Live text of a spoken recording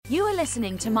You are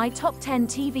listening to My Top 10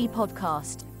 TV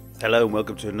podcast. Hello and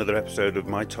welcome to another episode of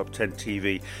My Top 10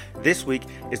 TV. This week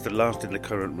is the last in the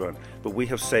current run, but we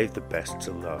have saved the best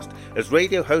till last. As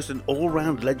radio host and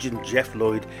all-round legend Geoff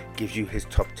Lloyd gives you his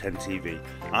Top 10 TV.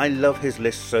 I love his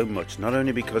list so much, not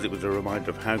only because it was a reminder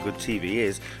of how good TV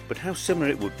is, but how similar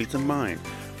it would be to mine.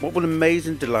 What an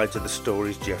amazing delight are the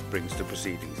stories Geoff brings to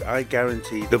proceedings. I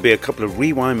guarantee there'll be a couple of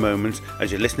rewind moments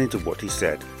as you're listening to what he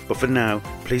said. But for now,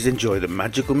 please enjoy the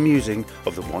magical musing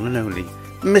of the one and only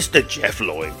Mr. Geoff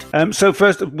Lloyd. So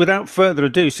first, without further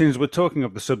ado, since we're talking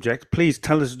of the subject, please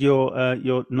tell us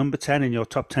your number 10 in your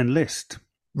top 10 list.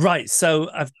 Right, so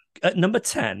at number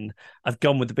 10, I've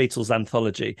gone with the Beatles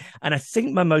anthology. And I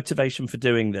think my motivation for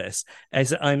doing this is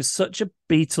that I'm such a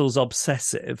Beatles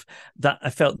obsessive that I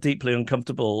felt deeply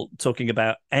uncomfortable talking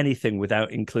about anything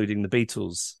without including the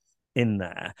Beatles in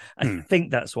there. I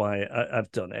think that's why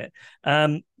I've done it.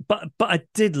 But I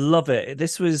did love it.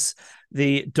 This was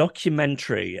the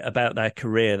documentary about their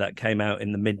career that came out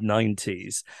in the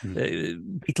mid-90s.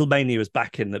 Beatlemania was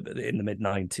back in the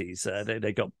mid-90s.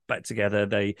 They got back together.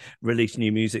 They released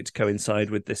new music to coincide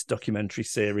with this documentary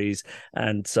series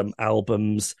and some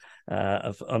albums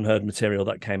of unheard material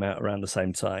that came out around the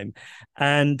same time.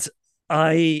 And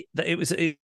it was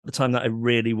the time that I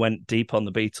really went deep on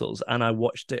the Beatles, and I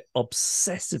watched it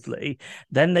obsessively.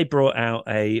 Then they brought out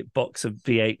a box of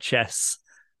VHS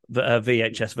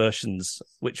versions,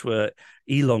 which were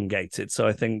elongated. So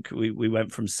I think we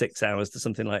went from 6 hours to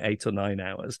something like 8 or 9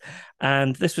 hours.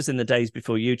 And this was in the days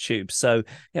before YouTube. So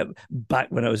back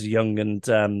when I was young and,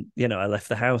 I left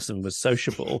the house and was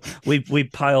sociable, we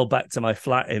piled back to my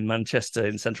flat in Manchester,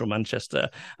 in central Manchester,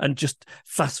 and just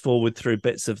fast forward through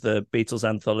bits of the Beatles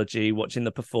anthology, watching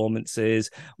the performances,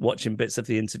 watching bits of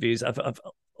the interviews. I've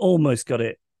almost got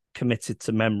it committed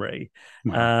to memory.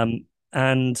 Wow.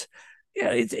 And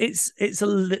yeah, it's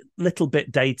a little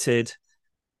bit dated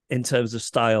in terms of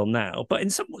style now, but in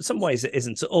some ways it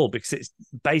isn't at all, because it's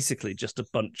basically just a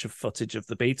bunch of footage of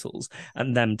the Beatles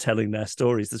and them telling their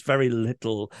stories. There's very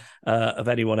little of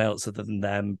anyone else other than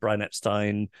them: Brian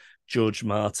Epstein, George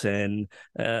Martin,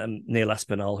 Neil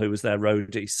Aspinall, who was their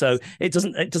roadie. So it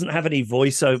doesn't have any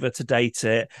voiceover to date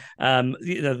it.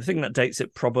 The thing that dates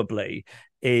it probably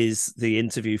is the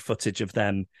interview footage of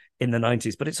them in the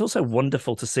 90s, but it's also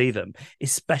wonderful to see them,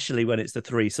 especially when it's the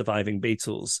three surviving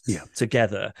Beatles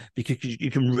together, because you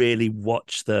can really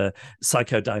watch the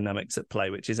psychodynamics at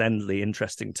play, which is endlessly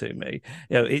interesting to me.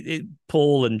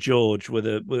 Paul and George were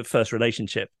the first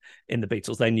relationship in the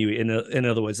Beatles. They knew, in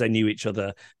other words, they knew each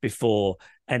other before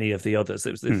any of the others.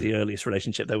 It was the earliest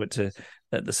relationship. They went to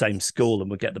the same school and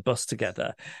would get the bus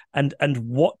together. And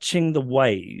watching the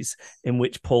ways in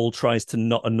which Paul tries to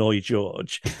not annoy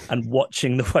George and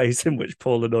watching the ways in which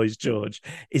Paul annoys George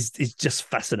is just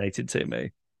fascinating to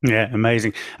me. Yeah,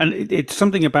 amazing. And it's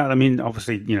something about,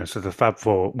 obviously, so the Fab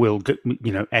Four will,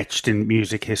 etched in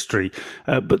music history,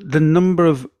 but the number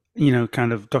of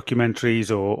kind of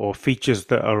documentaries or features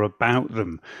that are about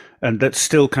them and that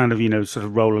still kind of, sort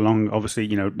of roll along. Obviously,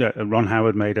 Ron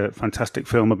Howard made a fantastic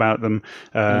film about them.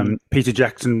 Peter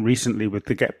Jackson recently with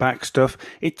the Get Back stuff.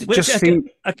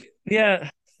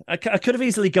 I could have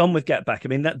easily gone with Get Back. I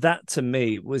mean, that to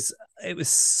me was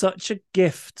such a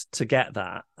gift to get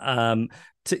that.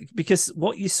 Because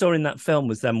what you saw in that film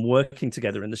was them working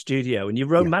together in the studio, and you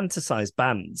romanticize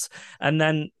bands. And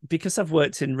then, because I've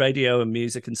worked in radio and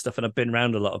music and stuff, and I've been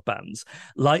around a lot of bands,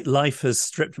 life has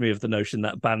stripped me of the notion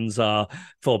that bands are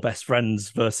four best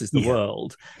friends versus the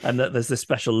world, and that there's this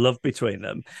special love between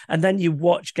them. And then you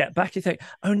watch Get Back, you think,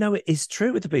 oh no, it is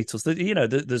true with the Beatles.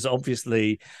 There's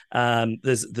obviously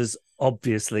there's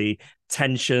obviously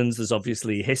tensions, there's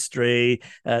obviously history,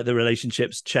 the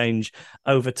relationships change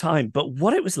over time, but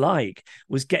what it was like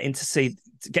was getting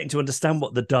to understand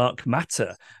what the dark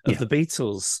matter of the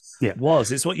Beatles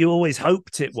was. It's what you always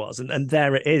hoped it was, and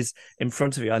there it is in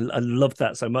front of you. I love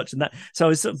that so much, and that so I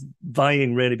was sort of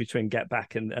vying really between Get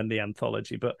Back and the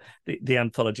anthology, but the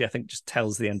anthology I think just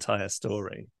tells the entire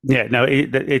story. Yeah, no,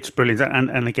 it's brilliant,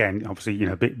 and again, obviously,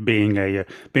 being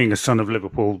a son of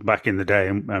Liverpool back in the day,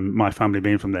 and my family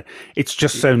being from there, it's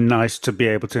just so nice to be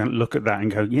able to look at that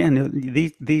and go,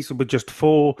 these were just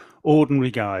four ordinary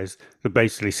guys that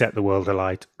basically set the world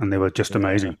alight, and they were just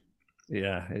amazing.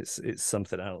 Yeah, it's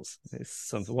something else. It's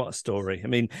something. What a story! I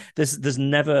mean, there's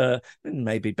never,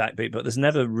 maybe Backbeat, but there's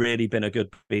never really been a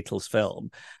good Beatles film,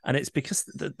 and it's because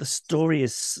the story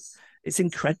is. It's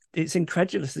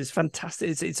incredulous. It's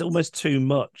fantastic. It's almost too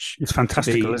much. It's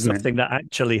fantastical, isn't it? Something that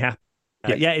actually happened.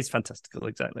 Yeah, it's fantastical.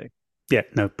 Exactly. Yeah,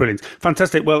 no, brilliant.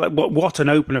 Fantastic. Well, what an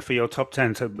opener for your top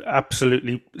 10. So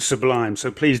absolutely sublime.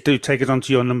 So please do take us on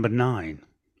to your number 9.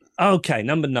 Okay,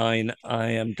 number 9, I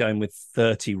am going with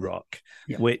 30 Rock,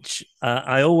 Yeah. which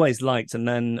I always liked. And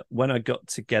then when I got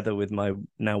together with my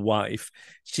now wife,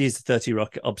 she's 30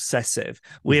 Rock obsessive.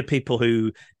 We're people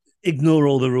who ignore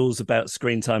all the rules about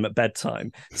screen time at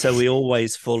bedtime. So we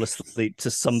always fall asleep to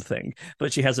something.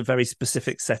 But she has a very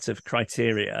specific set of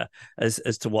criteria as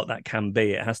to what that can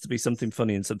be. It has to be something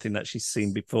funny and something that she's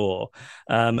seen before.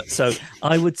 So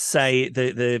I would say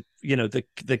the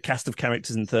cast of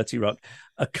characters in 30 Rock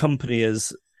accompany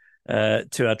us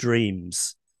to our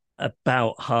dreams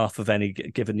about half of any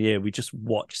given year. We just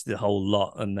watch the whole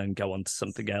lot and then go on to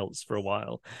something else for a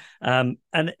while. And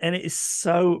it is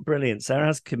so brilliant. Sarah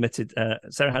has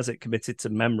it committed to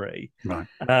memory. Right.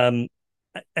 And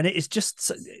it is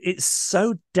just, it's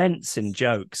so dense in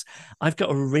jokes. I've got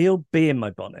a real bee in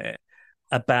my bonnet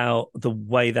about the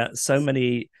way that so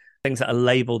many things that are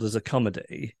labeled as a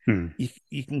comedy,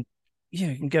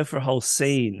 you can go for a whole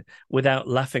scene without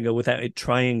laughing or without it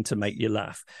trying to make you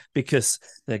laugh because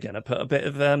they're going to put a bit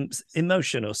of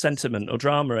emotion or sentiment or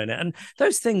drama in it. And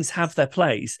those things have their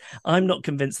place. I'm not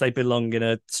convinced they belong in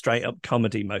a straight up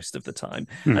comedy most of the time.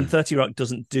 And 30 Rock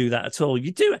doesn't do that at all.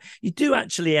 You do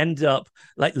actually end up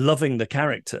like loving the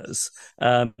characters.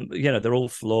 They're all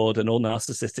flawed and all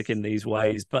narcissistic in these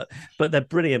ways, but they're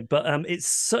brilliant. But it's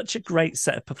such a great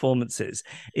set of performances,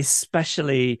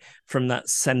 especially from that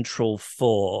central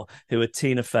 4, who are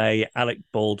Tina Fey, Alec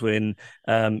Baldwin,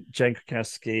 Jane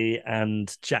Krakowski,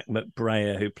 and Jack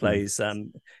McBrayer, who plays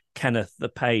Kenneth the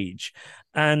Page.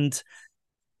 And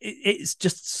it's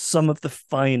just some of the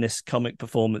finest comic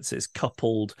performances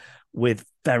coupled with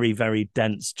very, very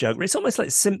dense joke. It's almost like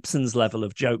Simpsons level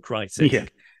of joke writing. Yeah.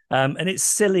 And it's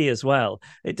silly as well.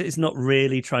 It is not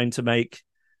really trying to make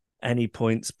any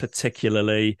points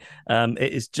particularly.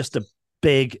 It is just a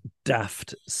big,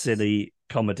 daft, silly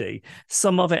comedy.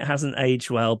 Some of it hasn't aged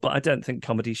well, but I don't think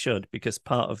comedy should, because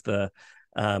part of the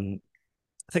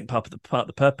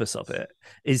purpose of it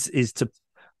is to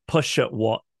push at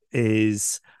what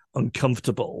is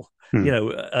uncomfortable. Sort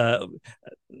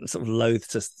of loath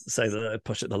to say that I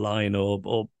push at the line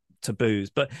or taboos,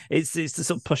 but it's to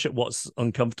sort of push at what's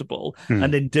uncomfortable,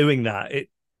 and in doing that,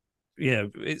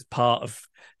 it's part of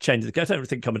changing the. I don't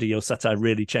think comedy or satire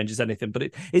really changes anything,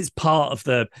 but it's part of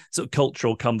the sort of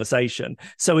cultural conversation.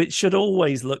 So it should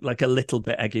always look like a little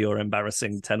bit eggy or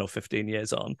embarrassing 10 or 15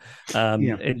 years on,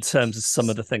 in terms of some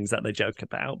of the things that they joke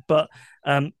about. But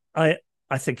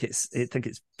I think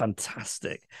it's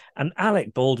fantastic. And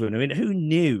Alec Baldwin, I mean, who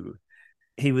knew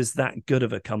he was that good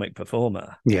of a comic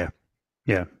performer?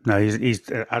 Yeah, no, he's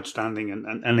outstanding,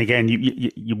 and again,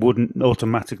 you wouldn't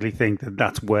automatically think that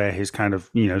that's where his kind of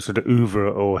sort of oeuvre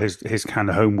or his kind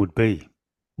of home would be.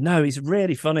 No, he's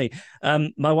really funny.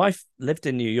 My wife lived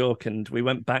in New York, and we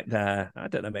went back there, I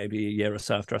don't know, maybe a year or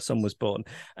so after our son was born,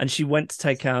 and she went to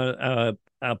take our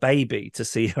baby to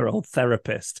see her old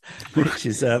therapist, which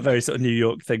is a very sort of New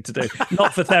York thing to do.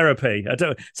 Not for therapy. I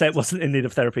don't say it wasn't in need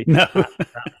of therapy no. at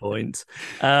that point.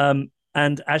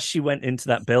 And as she went into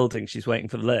that building, she's waiting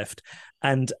for the lift,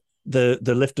 and the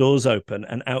lift doors open,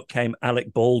 and out came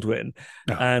Alec Baldwin,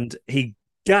 and he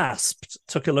gasped,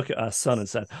 took a look at our son and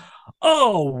said,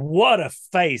 "Oh, what a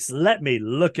face. Let me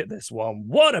look at this one.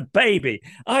 What a baby.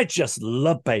 I just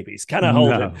love babies. Can I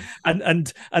hold him?"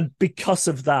 And because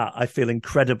of that, I feel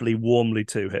incredibly warmly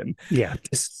to him. Yeah.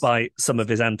 Despite some of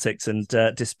his antics and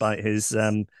despite his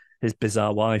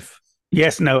bizarre wife.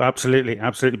 Yes, no, absolutely.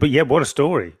 But yeah, what a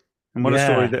story. And what a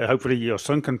story that hopefully your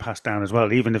son can pass down as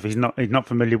well, even if he's not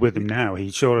familiar with him now.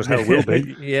 He sure as hell will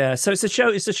be. Yeah, so it's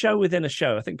a show within a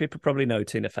show. I think people probably know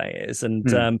Tina Fey is,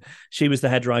 and she was the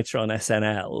head writer on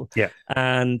SNL. Yeah,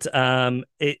 and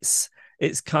it's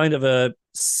kind of a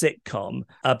sitcom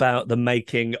about the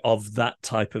making of that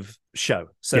type of show.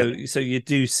 So you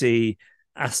do see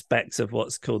aspects of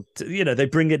what's called, they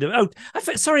bring in.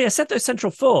 Sorry, I said those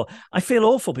Central 4. I feel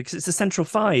awful because it's the Central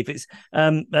 5. It's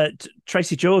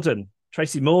Tracy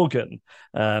Morgan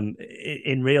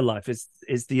in real life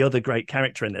is the other great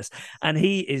character in this, and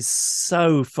he is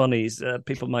so funny.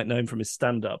 People might know him from his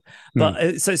stand-up,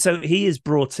 but so he is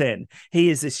brought in. He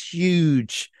is this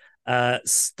huge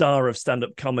star of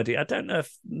stand-up comedy. I don't know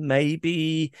if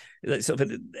maybe sort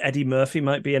of Eddie Murphy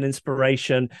might be an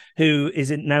inspiration, who is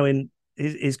now in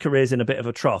his career's in a bit of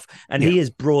a trough, and he is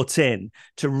brought in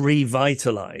to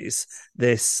revitalize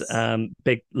this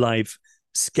big live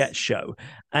sketch show,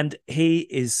 and he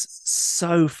is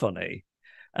so funny.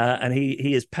 And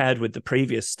he is paired with the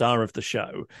previous star of the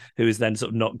show, who is then sort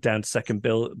of knocked down to second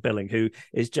billing, who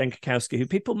is Jane Krakowski, who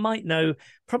people might know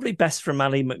probably best from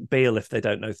Ally McBeal if they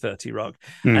don't know 30 Rock.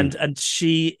 And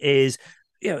she is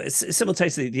it's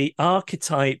simultaneously the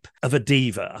archetype of a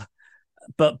diva,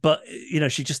 but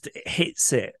she just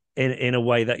hits it in a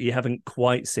way that you haven't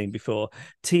quite seen before.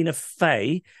 Tina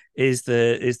Fey is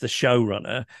the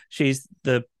showrunner. She's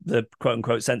the quote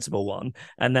unquote sensible one,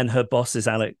 and then her boss is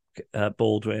Alec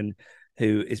Baldwin,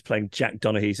 who is playing Jack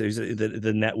Donaghy, who's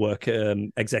the network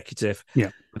executive.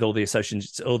 Yeah, with all the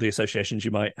associations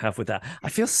you might have with that. I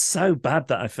feel so bad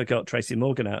that I forgot Tracy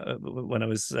Morgan out when I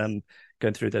was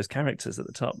going through those characters at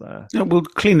the top there. Yeah, we'll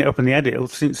clean it up in the edit. It'll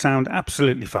sound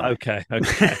absolutely fine. Okay.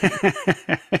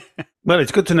 Well,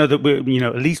 it's good to know that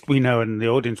at least we know, and the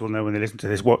audience will know when they listen to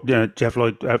this, what Geoff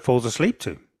Lloyd falls asleep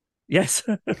to. Yes.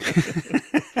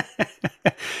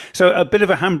 So a bit of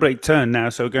a handbrake turn now.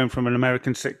 So going from an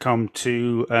American sitcom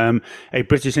to a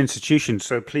British institution.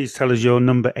 So please tell us your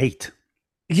number 8.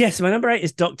 Yes, my number 8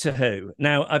 is Doctor Who.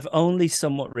 Now, I've only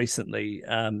somewhat recently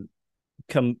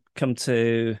come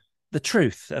to the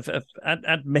truth of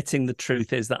admitting the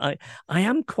truth is that I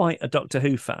am quite a Doctor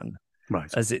Who fan, right?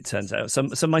 As it turns out.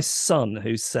 So my son,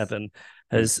 who's 7,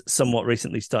 has somewhat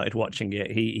recently started watching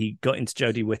it. He got into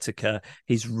Jodie Whittaker.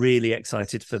 He's really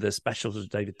excited for the specials of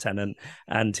David Tennant,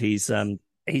 and he's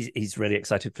really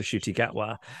excited for Ncuti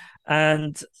Gatwa.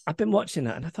 And I've been watching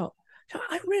that, and I thought,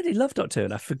 I really love Doctor Who,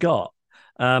 and I forgot.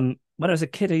 When I was a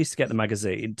kid, I used to get the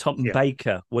magazine. Tom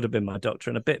Baker would have been my doctor,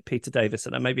 and a bit Peter Davis,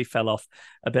 and I maybe fell off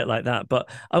a bit like that. But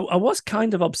I was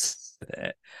kind of obsessed with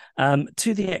it,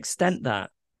 to the extent that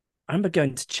I remember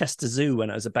going to Chester Zoo when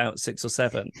I was about 6 or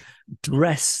 7,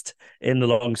 dressed in the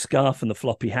long scarf and the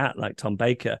floppy hat like Tom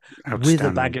Baker, with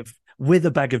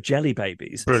a bag of jelly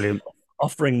babies. Brilliant.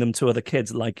 Offering them to other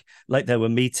kids like they were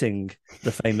meeting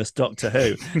the famous Doctor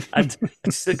Who. And I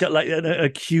just got like an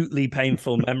acutely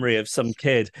painful memory of some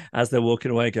kid as they're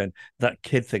walking away going, that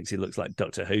kid thinks he looks like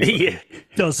Doctor Who, but he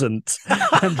doesn't.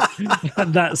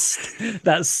 and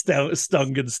that's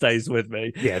stung and stays with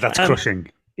me. Yeah, that's crushing.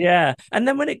 Yeah. And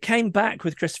then when it came back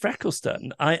with Chris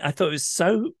Freckleston, I thought it was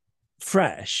so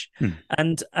fresh,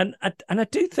 and I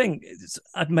do think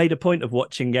I've made a point of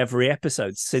watching every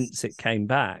episode since it came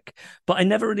back, but I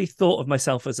never really thought of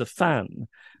myself as a fan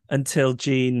until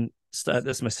Jean,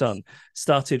 that's my son,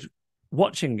 started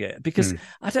watching it, because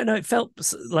I don't know, it felt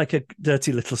like a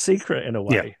dirty little secret in a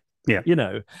way. Yeah.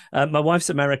 My wife's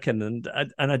American,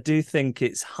 and I do think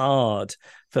it's hard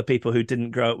for people who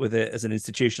didn't grow up with it as an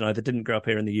institution, either didn't grow up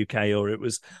here in the UK or it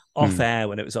was off air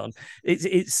when it was on.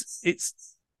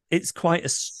 It's quite a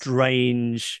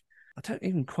strange, I don't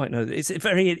even quite know. It's a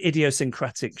very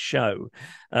idiosyncratic show.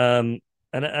 And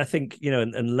I think,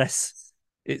 unless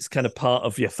it's kind of part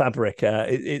of your fabric,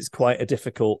 it's quite a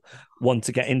difficult one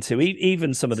to get into.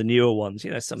 Even some of the newer ones,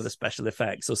 some of the special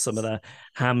effects or some of the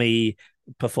hammy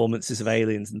performances of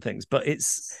aliens and things. But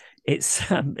it's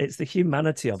the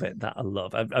humanity of it that I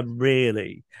love. I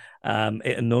really,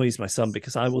 it annoys my son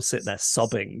because I will sit there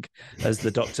sobbing as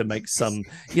the doctor makes some,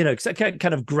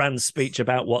 kind of grand speech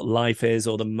about what life is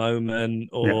or the moment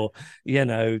or,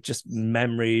 just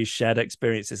memories, shared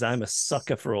experiences. I'm a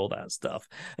sucker for all that stuff.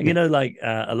 And,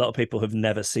 a lot of people have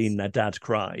never seen their dad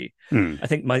cry. I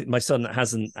think my son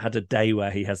hasn't had a day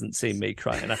where he hasn't seen me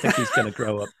cry. And I think he's going to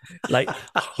grow up like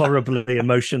horribly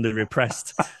emotionally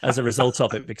repressed as a result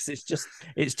of it, because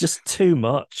it's just too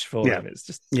much for him. It's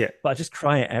just, but I just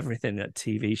cry at everything, at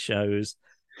TV shows,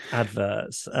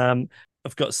 adverts.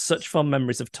 I've got such fond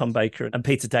memories of Tom Baker and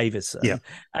Peter Davison. Yeah.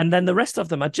 And then the rest of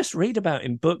them I just read about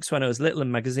in books when I was little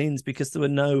and magazines, because there were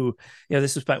no,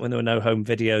 this was back when there were no home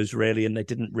videos really, and they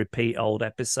didn't repeat old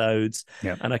episodes,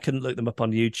 and I couldn't look them up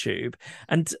on YouTube.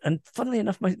 And funnily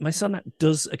enough, my son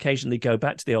does occasionally go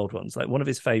back to the old ones. Like one of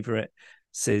his favourites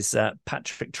is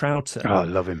Patrick Troughton. Oh,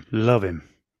 love him.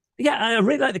 Yeah, I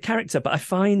really like the character, but I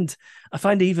find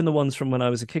even the ones from when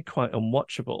I was a kid quite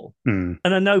unwatchable. And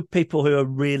I know people who are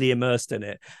really immersed in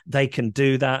it, they can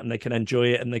do that and they can enjoy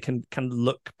it, and they can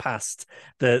look past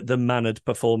the mannered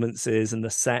performances and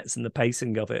the sets and the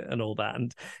pacing of it and all that.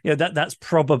 And that's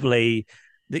probably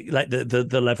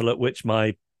the level at which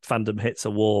my fandom hits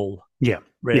a wall. Yeah,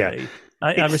 really.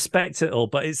 I respect it all,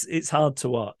 but it's hard to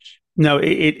watch. No,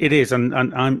 it is, and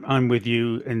I'm with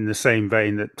you in the same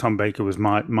vein that Tom Baker was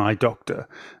my doctor.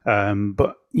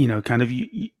 But kind of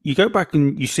you go back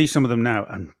and you see some of them now,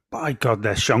 and by God,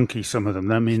 they're shonky. Some of them.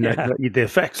 I mean, the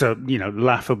effects are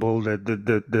laughable.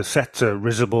 The sets are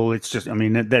risible. It's just, I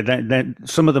mean, they're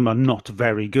some of them are not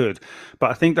very good.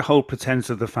 But I think the whole pretense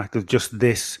of the fact of just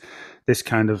this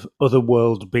kind of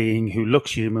otherworld being who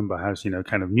looks human but has,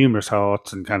 kind of numerous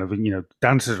hearts and kind of,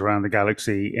 dances around the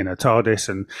galaxy in a TARDIS,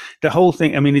 and the whole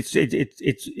thing. I mean, it's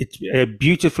a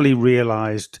beautifully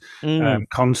realized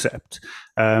concept.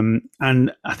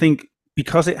 And I think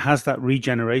because it has that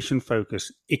regeneration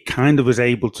focus, it kind of was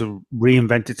able to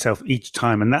reinvent itself each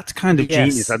time, and that's kind of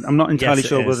genius. I'm not entirely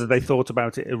sure whether they thought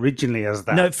about it originally as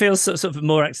that. No, it feels sort of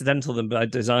more accidental than by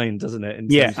design, doesn't it?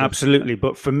 Yeah, absolutely.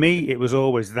 But for me, it was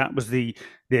always that was the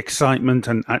excitement,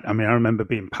 and I mean, I remember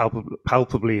being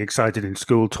palpably excited in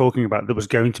school, talking about there was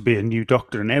going to be a new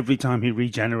Doctor, and every time he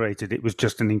regenerated, it was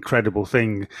just an incredible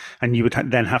thing. And you would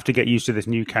then have to get used to this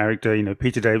new character, you know,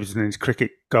 Peter Davison in his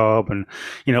cricket garb, and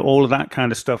you know, all of that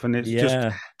kind of stuff, and it's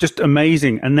just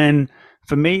amazing. And then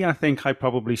for me, I think I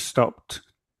probably stopped.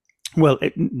 Well,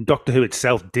 Doctor Who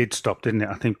itself did stop, didn't it?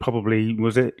 I think probably,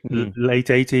 was it late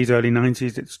 80s, early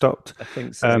 90s it stopped? I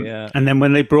think so, yeah. And then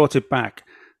when they brought it back,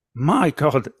 my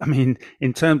God, I mean,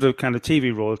 in terms of kind of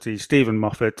TV royalty, Stephen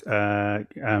Moffat,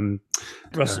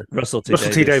 Russell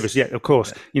T Davies, yeah, of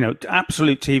course, you know,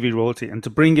 absolute TV royalty. And to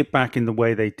bring it back in the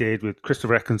way they did with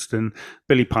Christopher Eccleston,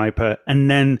 Billy Piper,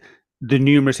 and then the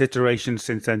numerous iterations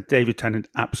since then, David Tennant,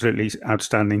 absolutely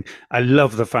outstanding. I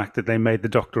love the fact that they made the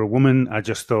Doctor a woman. I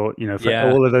just thought, you know, for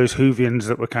all of those Whovians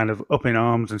that were kind of up in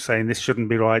arms and saying this shouldn't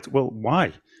be right, well,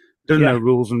 why? There's no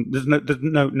rules, and there's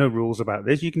no rules about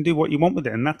this. You can do what you want with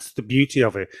it, and that's the beauty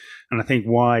of it. And I think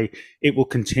why it will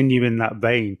continue in that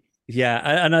vein. Yeah,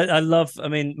 and I love. I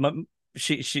mean,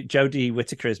 Jodie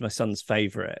Whittaker is my son's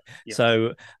favorite. Yeah.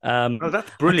 So,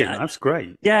 that's brilliant. That's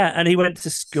great. Yeah, and he went to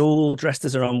school dressed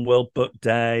as her on World Book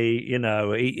Day. You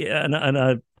know,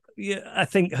 I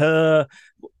think her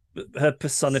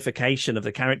personification of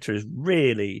the character is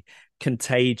really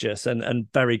contagious and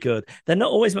very good. They're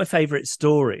not always my favorite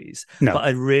stories, but I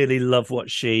really love what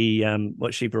she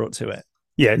brought to it.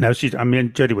 Yeah, no,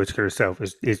 Jodie Whittaker herself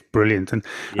is brilliant. And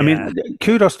I mean,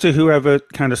 kudos to whoever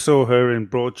kind of saw her in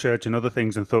Broadchurch and other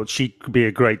things and thought she could be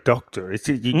a great Doctor.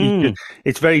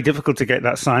 It's very difficult to get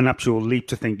that synapsual leap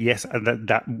to think, yes,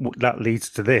 that leads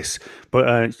to this.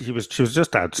 But she was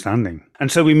just outstanding.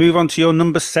 And so we move on to your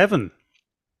number 7.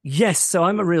 Yes, so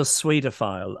I'm a real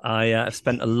Swedophile. I've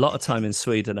spent a lot of time in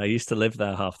Sweden. I used to live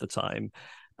there half the time.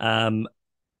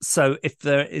 So if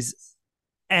there is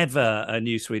ever a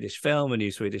new Swedish film, a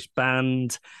new Swedish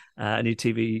band, a new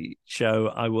TV show,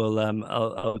 I will.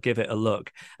 I'll give it a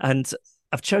look. And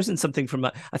I've chosen something from,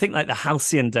 I think, like the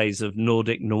halcyon days of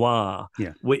Nordic noir,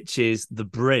 which is The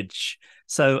Bridge.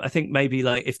 So I think maybe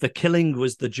like if The Killing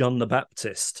was the John the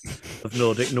Baptist of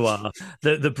Nordic noir,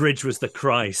 the Bridge was the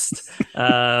Christ.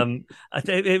 I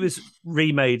think it was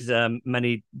remade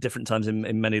many different times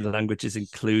in many languages,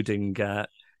 including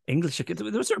English.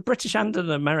 There was a British and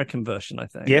an American version, I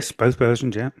think. Yes, both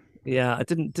versions. Yeah. I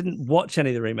didn't watch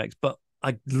any of the remakes, but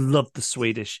I love the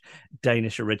Swedish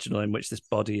Danish original in which this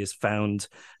body is found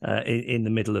in the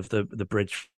middle of the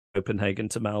bridge, Copenhagen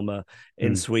to Malmö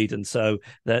in Sweden. So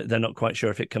they're not quite sure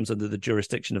if it comes under the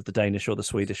jurisdiction of the Danish or the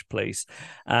Swedish police.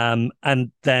 And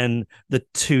then the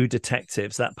two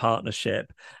detectives, that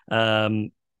partnership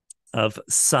of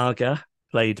Saga,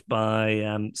 played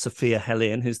by Sophia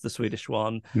Hellion, who's the Swedish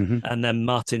one, and then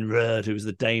Martin Rød, who's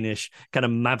the Danish kind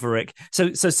of maverick.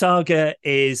 So Saga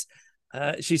is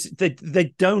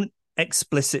they don't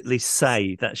explicitly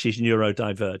say that she's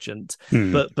neurodivergent,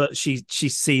 but she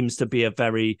seems to be a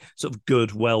very sort of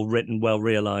good, well written, well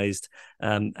realized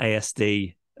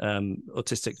ASD,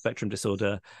 autistic spectrum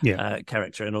disorder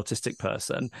character, an autistic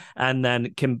person. And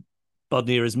then Kim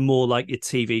Bodnia is more like your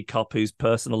TV cop whose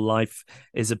personal life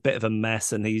is a bit of a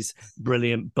mess, and he's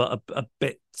brilliant but a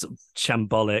bit sort of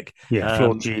shambolic.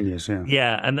 Flawed genius. And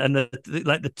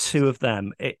the two of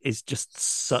them, it is just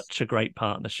such a great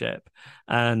partnership.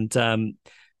 And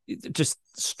just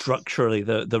structurally,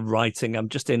 the writing, I'm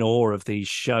just in awe of these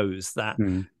shows that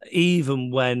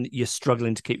even when you're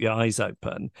struggling to keep your eyes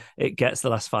open, it gets the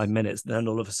last 5 minutes, and then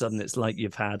all of a sudden it's like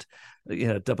you've had,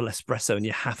 double espresso and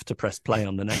you have to press play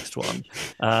on the next one.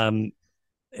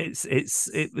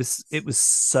 It was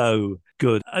so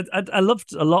good. I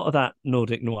loved a lot of that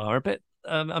Nordic noir. A bit.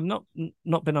 I've not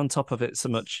been on top of it so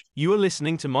much. You are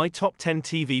listening to my Top 10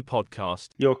 TV podcast.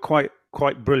 You're quite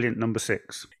brilliant, number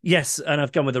 6. Yes, and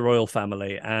I've gone with the royal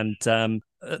family, and I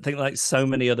think like so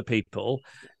many other people,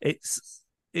 it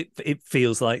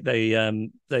feels like they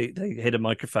hit a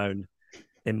microphone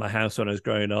in my house when I was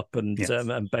growing up and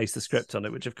based the script on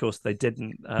it, which of course they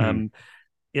didn't.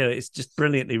 It's just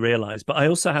brilliantly realized. But I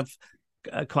also have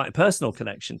quite a personal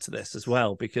connection to this as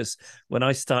well, because when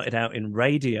I started out in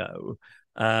radio,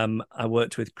 I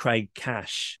worked with Craig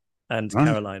Cash and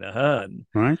Caroline Aherne.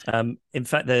 Right. In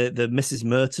fact, the Mrs.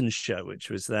 Merton show,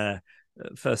 which was their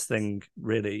first thing,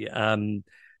 really,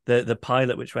 the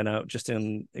pilot which went out just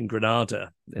in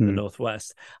Granada in the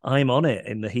Northwest. I'm on it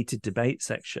in the heated debate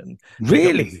section.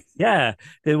 Really? Yeah,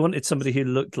 they wanted somebody who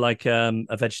looked like a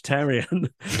vegetarian.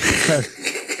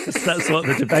 That's what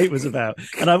the debate was about.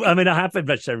 And I mean, I have been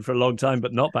vegetarian for a long time,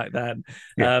 but not back then.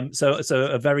 Yeah. So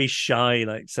a very shy,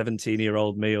 like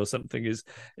 17-year-old me or something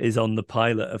is on the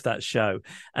pilot of that show.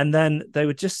 And then they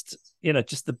were just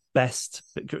the best.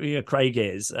 Craig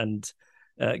is, and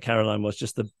Caroline was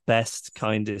just the best,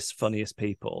 kindest, funniest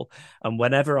people. And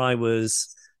whenever I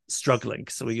was struggling,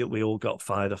 so we all got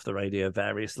fired off the radio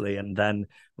variously, and then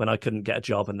when I couldn't get a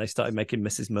job and they started making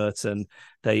Mrs. Merton,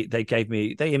 they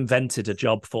invented a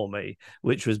job for me,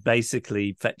 which was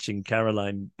basically fetching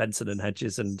Caroline Benson and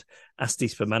Hedges and Asti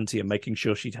Spermanti and making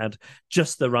sure she'd had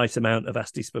just the right amount of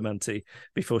Asti Spermanti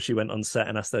before she went on set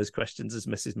and asked those questions as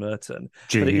Mrs. Merton.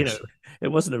 Genius. But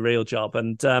it wasn't a real job,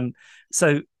 and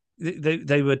so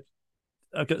they were.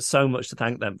 I've got so much to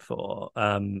thank them for,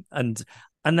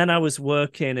 and then I was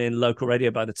working in local radio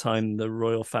by the time the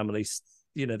royal family,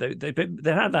 they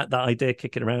had that idea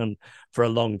kicking around for a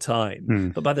long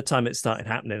time. But by the time it started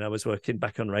happening, I was working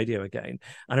back on radio again.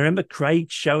 And I remember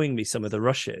Craig showing me some of the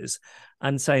rushes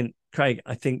and saying, Craig,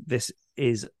 I think this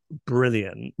is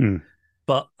brilliant.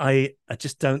 But I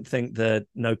just don't think the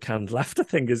no canned laughter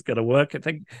thing is going to work. I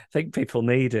think people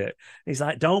need it. He's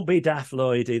like, don't be daft,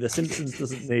 Lloydie. The Simpsons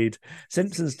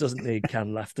doesn't need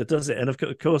canned laughter, does it? And of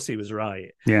course he was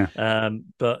right. Yeah.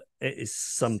 But it is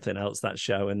something else, that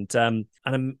show. And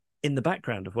I'm in the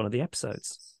background of one of the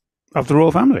episodes Of the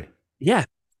royal family. Yeah.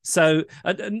 So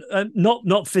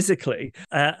not physically.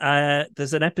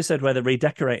 There's an episode where they're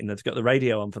redecorating. They've got the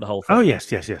radio on for the whole thing. Oh yes.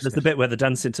 There's the bit where they're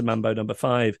dancing to Mambo Number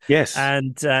 5. Yes,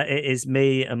 and it is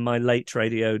me and my late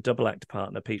radio double act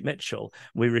partner Pete Mitchell.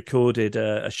 We recorded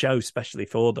a show specially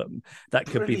for them that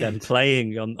could be then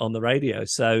playing on the radio.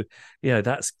 So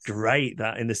that's great.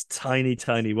 That in this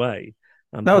tiny way.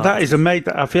 No, that is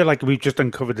amazing. I feel like we've just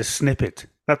uncovered a snippet.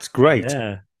 That's great.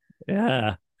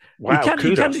 Yeah. Wow,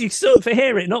 you sort of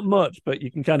hear it, not much, but you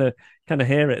can kind of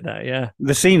hear it there. Yeah,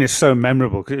 the scene is so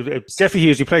memorable. Jeffrey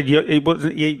Hughes,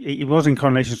 he was in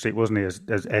Coronation Street, wasn't he,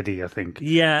 as Eddie, I think.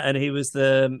 Yeah, and he was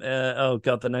the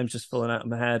the name's just falling out of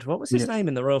my head. What was his name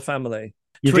in the royal family?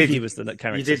 Twiggy was the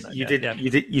character. You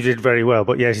did very well.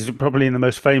 But yes, he's probably in the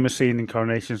most famous scene in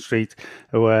Coronation Street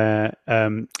where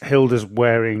Hilda's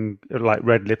wearing like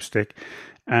red lipstick.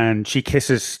 And she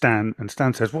kisses Stan, and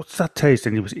Stan says, "What's that taste?"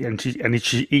 And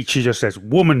she just says,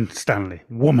 "Woman, Stanley,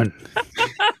 woman."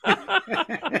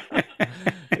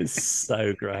 It's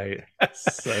so great,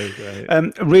 so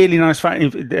great. Really nice fact.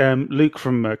 Luke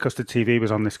from Custard TV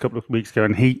was on this a couple of weeks ago,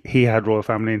 and he had royal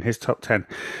family in his top 10,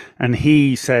 and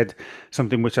he said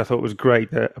something which I thought was great.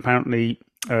 That apparently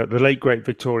the late great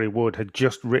Victoria Wood had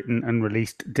just written and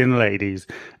released Dinner Ladies,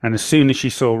 and as soon as she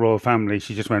saw royal family,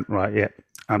 she just went, right, yeah.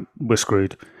 We're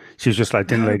screwed. She was just like,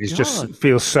 Dinner Ladies just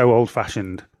feels so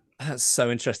old-fashioned. That's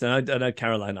so interesting. I know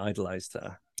Caroline idolized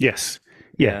her. Yes,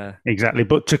 yeah, exactly.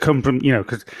 But to come from,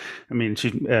 because I mean,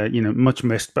 she's much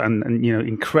missed, but and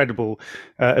incredible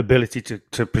ability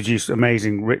to produce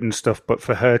amazing written stuff. But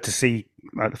for her to see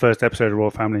like the first episode of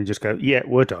Royal Family and just go, yeah,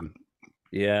 we're done.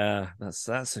 Yeah,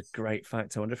 that's a great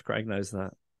fact. I wonder if Craig knows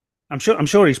that. I'm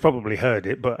sure he's probably heard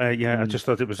it, but I just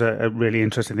thought it was a really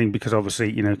interesting thing because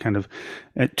obviously, kind of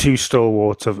two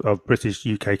stalwarts of British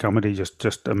UK comedy,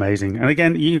 just amazing. And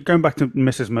again, going back to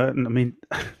Mrs. Merton, I mean,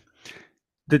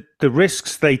 the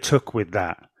risks they took with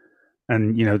that,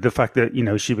 and the fact that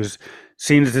she was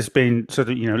seen as this being sort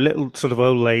of little sort of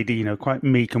old lady, quite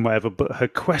meek and whatever, but her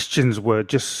questions were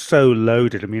just so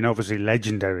loaded. I mean, obviously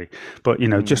legendary, but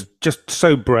just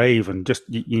so brave, and just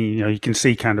you can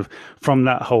see kind of from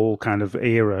that whole kind of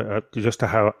era just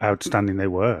how outstanding they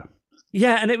were.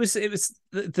 Yeah, and it was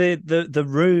the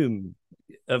room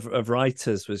of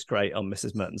writers was great on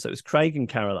Mrs. Merton. So it was Craig and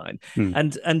Caroline,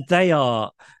 and they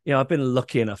are I've been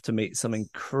lucky enough to meet some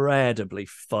incredibly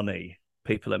funny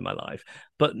people in my life,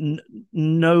 but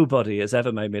nobody has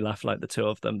ever made me laugh like the two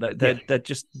of them. They're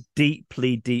just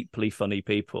deeply funny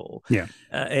people. Yeah,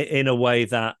 in a way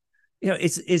that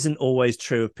it isn't always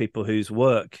true of people whose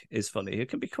work is funny. It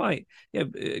can be quite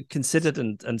considered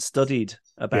and studied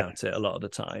about it a lot of the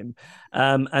time.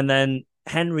 And then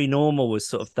Henry Normal was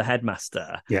sort of the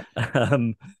headmaster,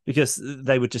 because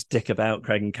they would just dick about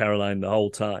Craig and Caroline the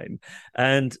whole time,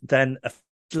 and then a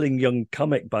young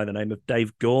comic by the name of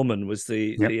Dave Gorman was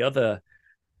the other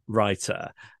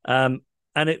writer, and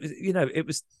it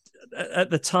was at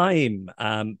the time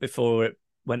before it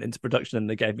went into production and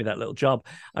they gave me that little job.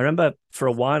 I remember for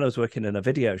a while I was working in a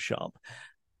video shop,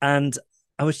 and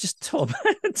I was just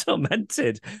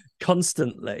tormented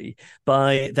constantly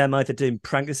by them either doing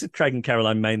prank. This is Craig and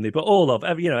Caroline mainly, but all of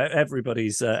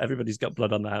everybody's got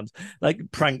blood on their hands, like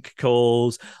prank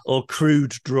calls or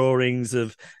crude drawings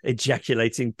of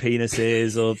ejaculating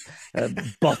penises or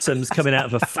bottoms coming out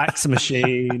of a fax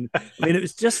machine. I mean, it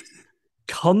was just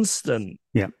constant.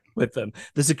 Yeah. With them,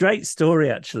 there's a great story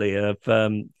actually of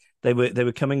they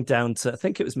were coming down to, I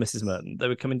think it was Mrs. Merton. They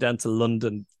were coming down to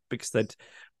London because they'd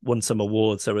won some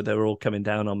awards, so they were all coming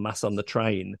down en masse on the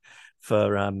train for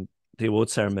the award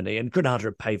ceremony, and Granada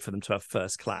had paid for them to have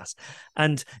first class,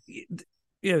 and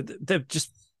they're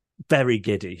just very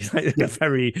giddy,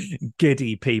 very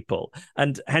giddy people.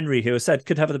 And Henry, who I said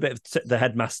could have a bit of the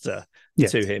headmaster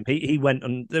to him, he went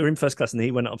on. They were in first class, and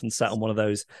he went off and sat on one of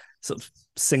those sort of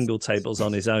single tables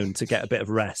on his own to get a bit of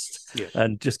rest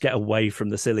and just get away from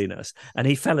the silliness. And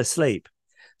he fell asleep.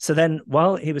 So then,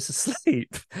 while he was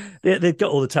asleep, they've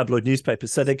got all the tabloid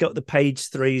newspapers. So they got the page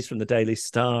threes from the Daily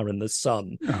Star and the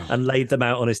Sun and laid them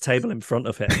out on his table in front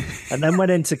of him, and then went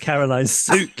into Caroline's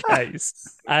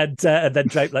suitcase and then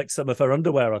draped like some of her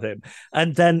underwear on him.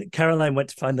 And then Caroline went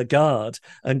to find the guard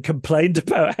and complained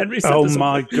about Henry. Said, oh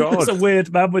my God! There's a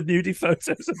weird man with nudie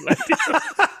photos of ladies.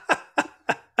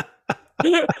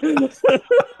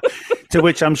 To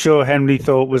which I'm sure Henry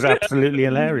thought was absolutely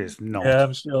hilarious. Not. Yeah,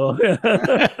 I'm sure. But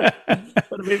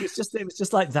I mean, it was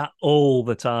just like that all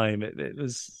the time. It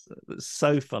was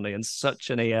so funny and such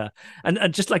an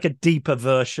and just like a deeper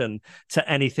version to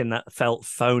anything that felt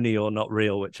phony or not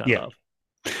real, which I love.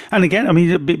 And again, I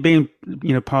mean, being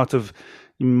part of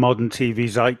modern TV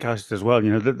zeitgeist as well.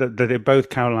 They both,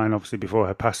 Caroline obviously before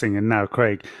her passing, and now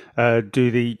Craig,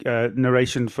 do the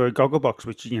narration for Gogglebox,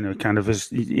 which kind of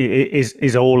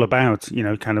is all about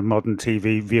kind of modern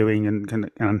TV viewing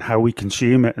and how we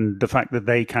consume it, and the fact that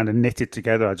they kind of knit it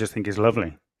together, I just think is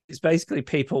lovely. It's basically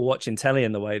people watching telly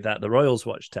in the way that the Royals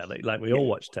watch telly, like we all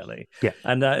watch telly. Yeah.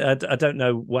 And I don't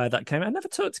know where that came. I never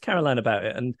talked to Caroline about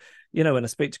it. And, when I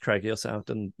speak to Craig, he'll say, I've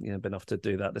done, been off to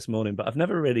do that this morning, but I've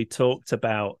never really talked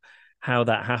about how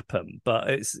that happened. But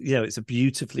it's, it's a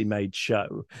beautifully made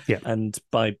show. Yeah. And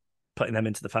by putting them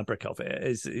into the fabric of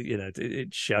it,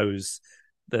 it shows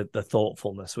the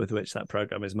thoughtfulness with which that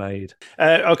program is made.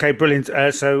 Okay, brilliant.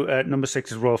 So number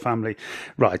 6 is Royal Family.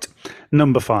 Right.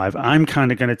 Number 5. I'm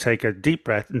kind of going to take a deep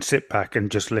breath and sit back and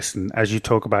just listen as you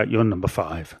talk about your number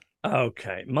 5.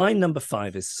 Okay. My number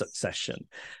 5 is Succession.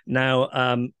 Now,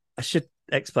 I should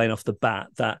explain off the bat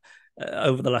that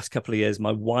over the last couple of years,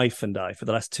 my wife and I, for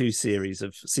the last 2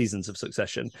 seasons of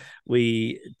Succession,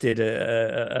 we did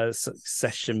a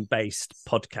Succession-based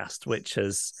podcast, which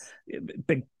has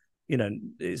been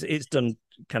it's done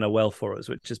kind of well for us,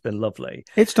 which has been lovely.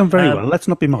 It's done very well. Let's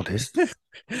not be modest.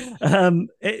 And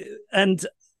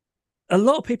a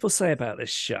lot of people say about this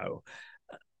show,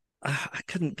 I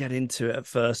couldn't get into it at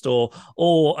first, or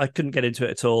I couldn't get into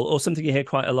it at all. Or something you hear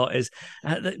quite a lot is,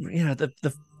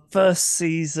 the first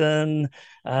season,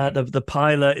 the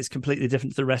pilot is completely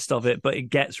different to the rest of it, but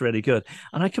it gets really good.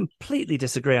 And I completely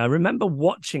disagree. I remember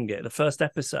watching it, the first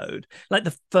episode, like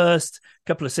the first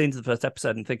couple of scenes of the first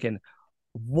episode, and thinking,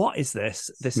 what is this?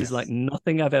 This is like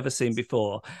nothing I've ever seen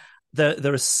before.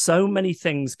 There are so many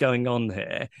things going on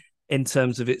here in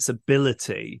terms of its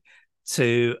ability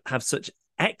to have such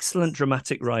excellent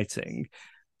dramatic writing,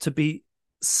 to be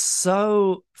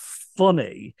so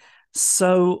funny,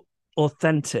 so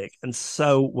authentic, and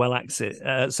so well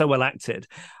acted.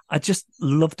 I just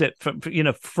loved it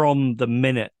from the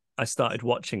minute I started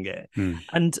watching it.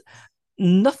 And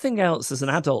nothing else as an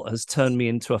adult has turned me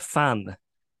into a fan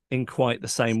in quite the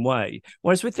same way.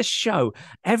 Whereas with this show,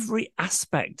 every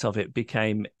aspect of it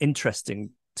became interesting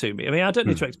to me. I mean, I don't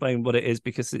need to explain what it is,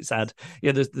 because it's had,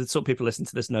 the sort of people listen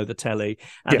to this know the telly,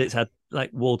 and it's had like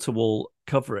wall-to-wall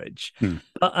coverage.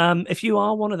 But if you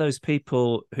are one of those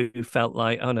people who felt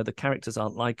like, oh no, the characters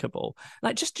aren't likable,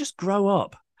 like just grow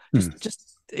up.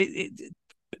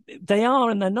 They are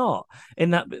and they're not.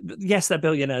 In that, yes, they're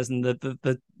billionaires, and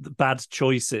the bad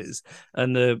choices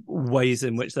and the ways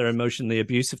in which they're emotionally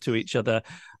abusive to each other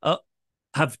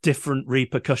have different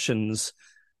repercussions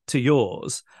to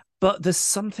yours. But there's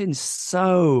something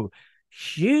so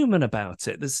human about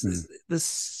it. There's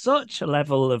such a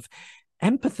level of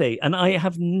empathy. And I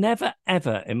have never,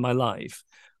 ever in my life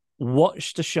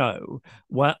watched a show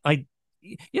where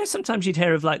sometimes you'd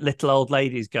hear of like little old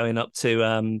ladies going up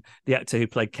to the actor who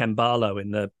played Ken Barlow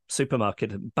in the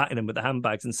supermarket and batting him with the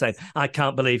handbags and saying, I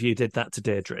can't believe you did that to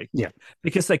Deirdre. Yeah.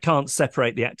 Because they can't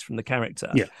separate the actor from the character.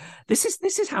 Yeah. This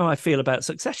is how I feel about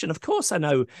Succession. Of course I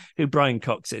know who Brian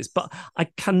Cox is, but I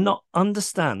cannot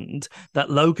understand that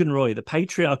Logan Roy, the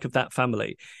patriarch of that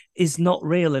family, is not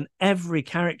real, and every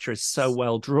character is so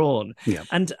well drawn. Yeah.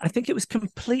 And I think it was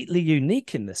completely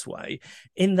unique in this way,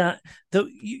 in that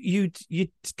you'd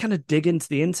kind of dig into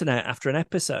the internet after an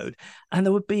episode, and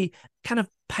there would be kind of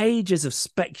pages of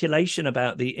speculation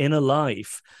about the inner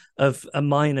life of a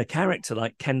minor character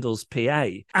like Kendall's PA,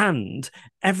 and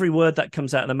every word that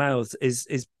comes out of the mouth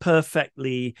is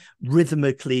perfectly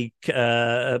rhythmically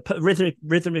perfect,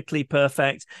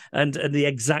 and the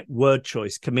exact word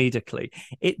choice comedically.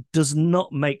 It does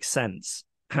not make sense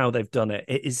how they've done it.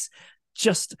 It is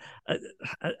just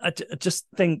I just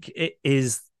think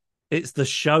it's the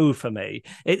show for me.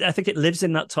 I think it lives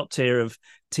in that top tier of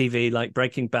TV like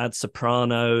Breaking Bad,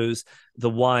 Sopranos, The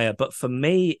Wire. But for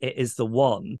me, it is the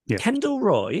one. Yeah. Kendall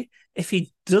Roy, if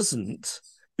he doesn't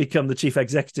become the chief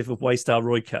executive of Waystar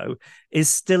Royco, is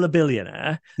still a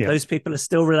billionaire. Yeah. Those people are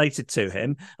still related to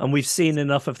him. And we've seen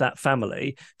enough of that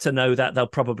family to know that they'll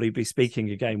probably be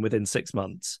speaking again within 6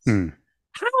 months.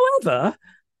 However,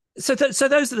 so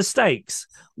those are the stakes.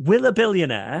 Will a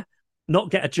billionaire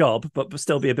not get a job, but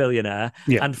still be a billionaire,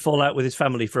 and fall out with his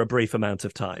family for a brief amount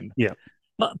of time? Yeah.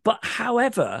 But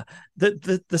however,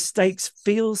 the stakes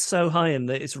feel so high, and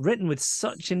that it's written with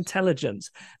such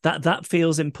intelligence that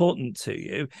feels important to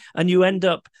you, and you end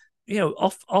up,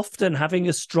 often having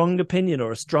a strong opinion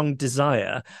or a strong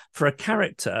desire for a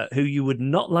character who you would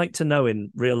not like to know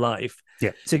in real life,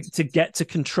 to get to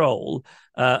control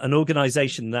an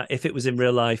organization that, if it was in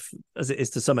real life, as it is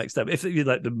to some extent, if you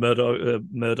like the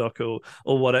Murdoch or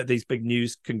what, these big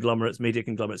news conglomerates, media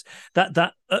conglomerates,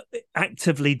 that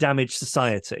actively damage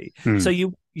society. So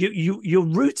you're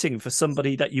rooting for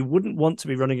somebody that you wouldn't want to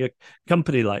be running a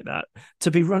company like that,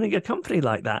 to be running a company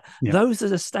like that. Those are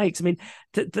the stakes. I mean,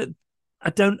 I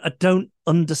don't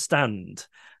understand.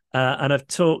 And I've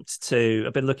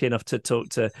been lucky enough to talk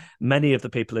to many of the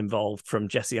people involved, from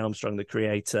Jesse Armstrong, the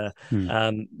creator,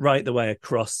 right the way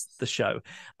across the show.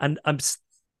 And I'm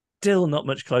still not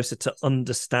much closer to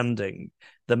understanding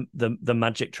the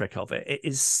magic trick of it. It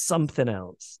is something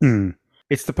else.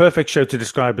 It's the perfect show to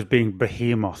describe as being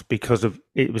behemoth, because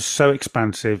it was so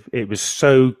expansive. It was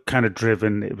so kind of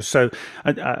driven. It was so,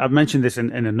 I've mentioned this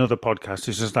in another podcast.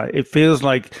 It's just like, it feels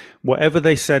like whatever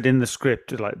they said in the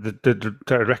script, like the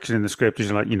direction in the script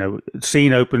is like,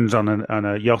 scene opens on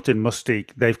a yacht in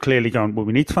Mustique. They've clearly gone, well,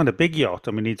 we need to find a big yacht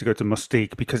and we need to go to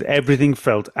Mustique, because everything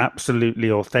felt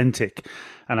absolutely authentic.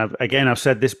 And I've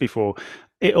said this before.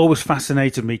 It always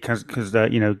fascinated me because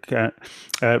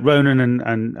Ronan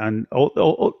and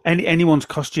anyone's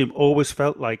costume always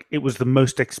felt like it was the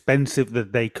most expensive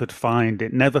that they could find.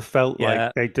 It never felt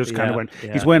like they just kind of went,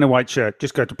 he's wearing a white shirt,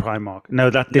 just go to Primark.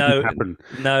 No, that didn't happen.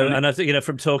 No, and I think,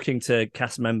 from talking to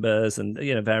cast members and,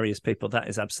 various people, that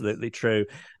is absolutely true.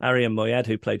 Arian Moayed,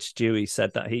 who played Stewie,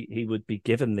 said that he would be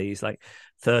given these like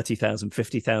 $30,000,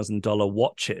 $50,000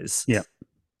 watches.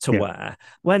 To wear,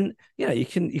 when you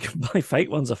can buy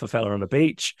fake ones off a fella on a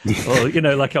beach, or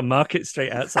like on Market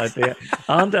Street outside the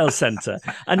Arndale Centre,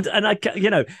 and I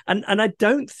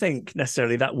don't think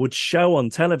necessarily that would show on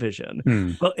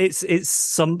television, but it's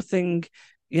something.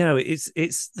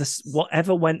 It's this,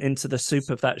 whatever went into the soup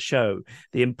of that show,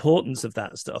 the importance of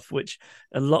that stuff, which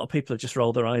a lot of people have just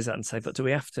rolled their eyes at and say, but do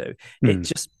we have to? It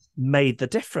just made the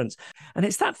difference. And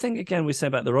it's that thing again we say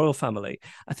about the royal family.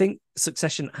 I think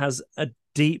Succession has a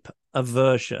deep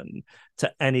aversion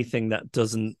to anything that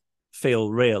doesn't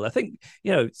feel real. I think,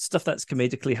 stuff that's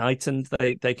comedically heightened,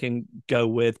 they can go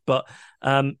with, but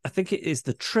I think it is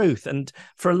the truth. And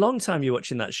for a long time you're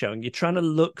watching that show and you're trying to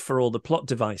look for all the plot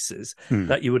devices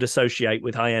that you would associate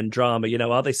with high-end drama.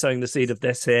 Are they sowing the seed of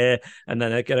this here, and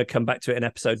then they're going to come back to it in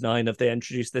episode 9 if they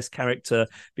introduce this character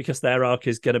because their arc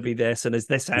is going to be this, and is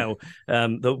this how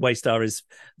the Waystar is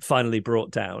finally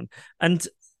brought down? And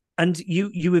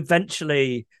you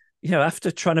eventually, after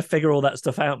trying to figure all that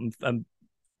stuff out and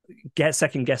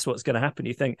second guess what's going to happen,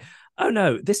 you think, oh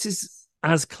no, this is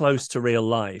as close to real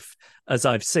life as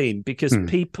I've seen, because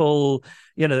people,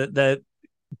 their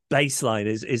baseline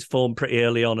is formed pretty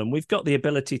early on, and we've got the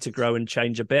ability to grow and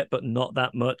change a bit, but not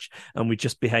that much, and we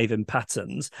just behave in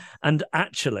patterns. And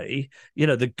actually,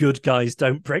 the good guys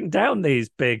don't bring down these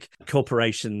big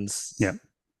corporations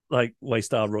like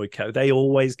Waystar Royco. They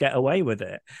always get away with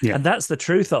it. And that's the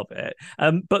truth of it.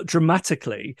 But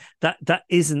dramatically, that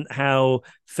isn't how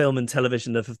film and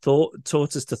television have taught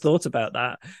us to thought about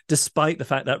that, despite the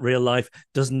fact that real life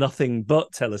does nothing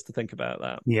but tell us to think about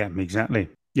that. Yeah, exactly.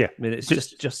 Yeah. I mean, it's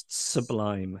just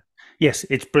sublime. Yes,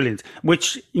 it's brilliant.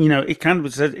 Which, it kind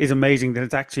of is amazing that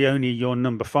it's actually only your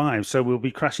number 5. So we'll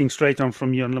be crashing straight on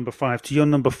from your number 5 to your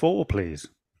number 4, please.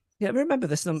 Yeah, remember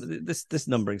this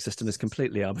numbering system is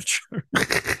completely arbitrary.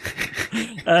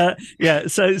 Yeah.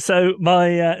 So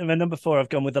my number 4, I've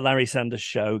gone with the Larry Sanders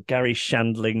Show, Gary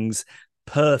Shandling's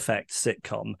perfect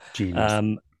sitcom.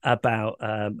 Genius. About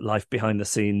life behind the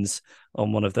scenes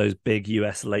on one of those big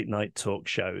US late night talk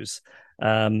shows.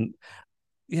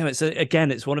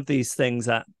 It's one of these things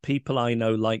that people I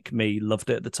know like me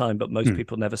loved it at the time, but most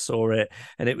people never saw it,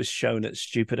 and it was shown at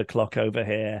stupid o'clock over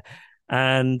here.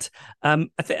 And I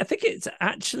think it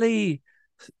actually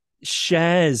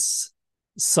shares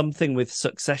something with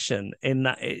Succession in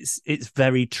that it's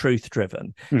very truth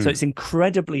driven. So it's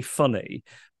incredibly funny,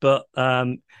 but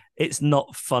it's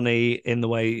not funny in the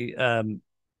way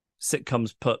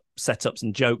sitcoms put setups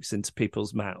and jokes into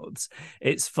people's mouths.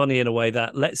 It's funny in a way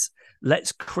that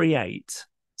let's create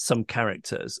some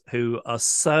characters who are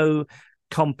so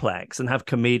complex and have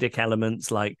comedic elements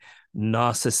like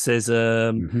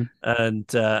narcissism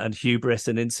and hubris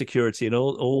and insecurity and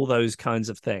all those kinds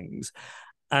of things,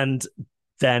 and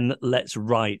then let's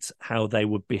write how they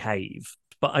would behave.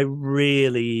 But I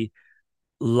really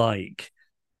like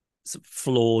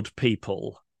flawed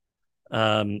people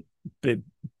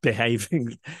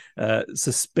behaving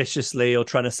suspiciously or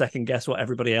trying to second guess what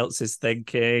everybody else is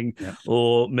thinking,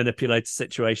 or manipulate a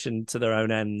situation to their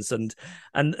own ends. And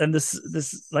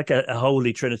there's like a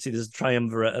holy trinity. There's a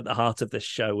triumvirate at the heart of this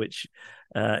show, which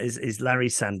is Larry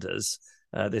Sanders,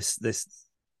 this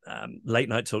late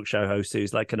night talk show host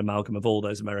who's like an amalgam of all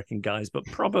those American guys, but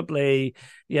probably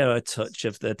a touch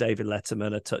of the David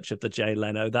Letterman, a touch of the Jay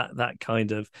Leno, that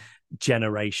kind of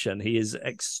generation. He is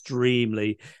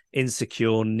extremely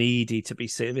insecure, needy to be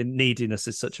seen. I mean, neediness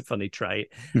is such a funny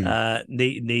trait.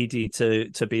 Needy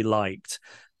to be liked,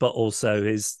 but also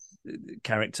his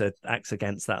character acts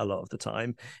against that a lot of the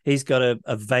time. He's got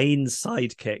a vain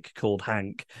sidekick called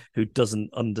Hank who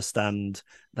doesn't understand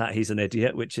that he's an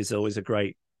idiot, which is always a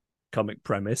great comic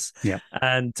premise.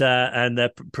 And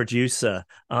their producer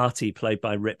Artie, played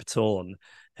by Rip Torn,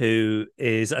 who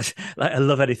is like, I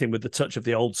love anything with the touch of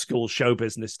the old school show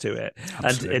business to it.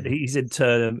 Absolutely. And he's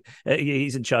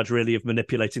in charge really of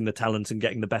manipulating the talent and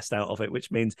getting the best out of it, which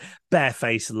means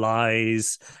barefaced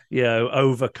lies,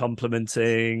 over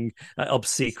complimenting,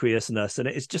 obsequiousness, and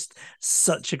it's just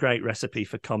such a great recipe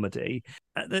for comedy.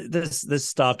 There's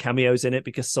star cameos in it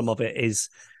because some of it is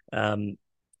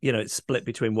it's split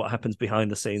between what happens behind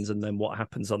the scenes and then what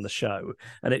happens on the show.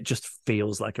 And it just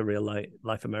feels like a real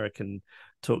life American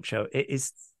talk show. It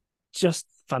is just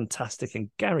fantastic. And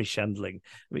Gary Shandling,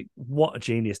 I mean, what a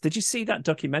genius. Did you see that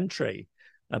documentary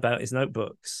about his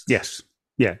notebooks? Yes.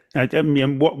 Yeah, I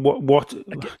mean, what?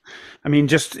 I mean,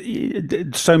 just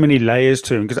so many layers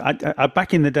to him. Because I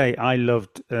back in the day, I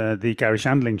loved the Gary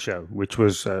Shandling show, which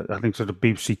was I think sort of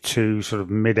BBC Two, sort of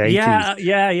mid '80s.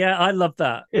 Yeah, I love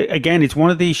that. Again, it's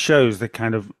one of these shows that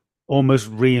kind of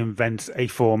almost reinvents a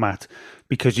format,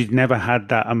 because you'd never had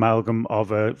that amalgam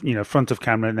of a front of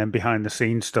camera and then behind the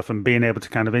scenes stuff, and being able to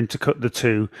kind of intercut the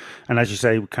two. And as you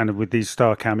say, kind of with these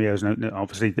star cameos, and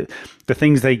obviously the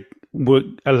things they were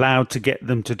allowed to get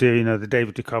them to do, the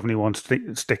David Duchovny one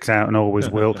sticks out and always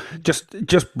will. just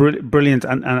brilliant.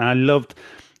 And I loved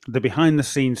the behind the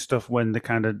scenes stuff when the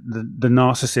kind of the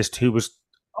narcissist, who was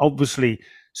obviously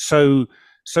so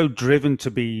driven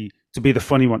to be the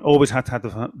funny one, always had to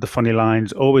have the funny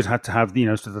lines, always had to have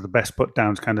sort of the best put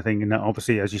downs kind of thing. And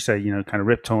obviously, as you say, kind of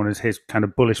Rip Torn is his kind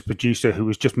of bullish producer who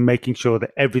was just making sure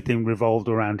that everything revolved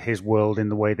around his world in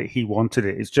the way that he wanted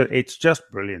it. It's just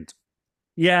brilliant.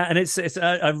 Yeah, and it's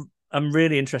I'm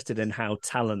really interested in how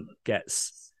talent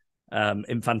gets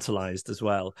infantilized as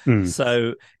well.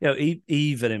 So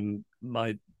even in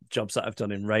my jobs that I've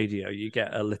done in radio, you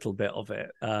get a little bit of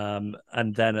it,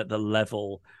 and then at the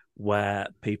level where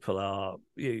people are,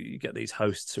 you get these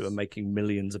hosts who are making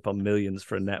millions upon millions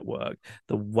for a network,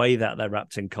 the way that they're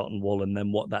wrapped in cotton wool and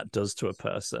then what that does to a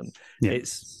person,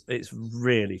 it's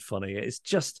really funny. It's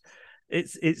just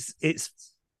it's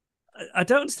I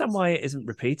don't understand why it isn't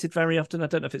repeated very often. I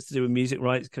don't know if it's to do with music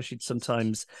rights, because she'd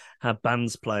sometimes have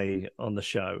bands play on the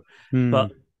show,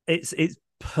 but it's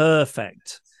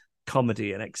perfect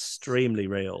comedy and extremely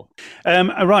real.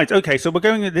 Right. Okay. So we're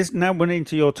going at this now. We're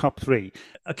into your top 3.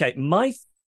 Okay. My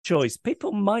choice,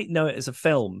 people might know it as a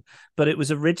film, but it was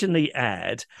originally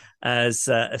aired as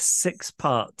a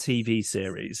 6-part TV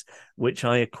series, which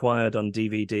I acquired on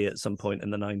DVD at some point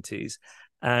in the 90s.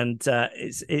 And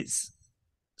it's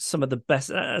some of the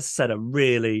best. As I said, I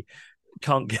really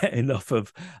can't get enough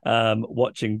of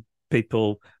watching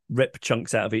people rip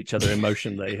chunks out of each other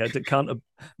emotionally. I can't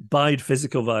abide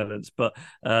physical violence, but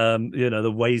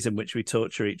the ways in which we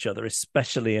torture each other,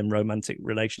 especially in romantic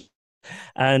relations.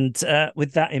 And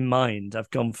with that in mind, I've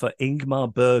gone for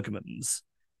Ingmar Bergman's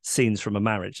Scenes from a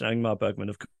Marriage. Now, Ingmar Bergman,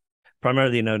 of course,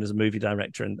 primarily known as a movie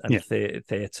director and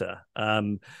theatre.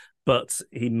 But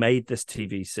he made this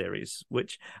TV series,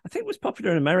 which I think was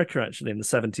popular in America actually in the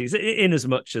 70s, in as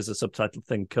much as a subtitled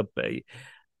thing could be.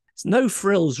 It's no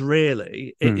frills,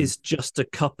 really. It is just a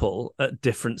couple at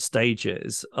different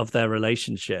stages of their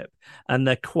relationship. And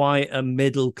they're quite a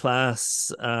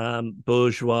middle-class,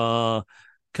 bourgeois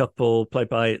couple played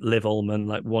by Liv Ullmann,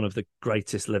 like one of the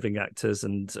greatest living actors,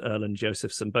 and Erland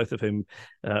Josephson, both of whom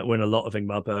were in a lot of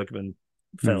Ingmar Bergman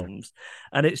films.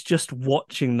 And it's just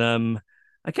watching them,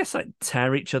 I guess, like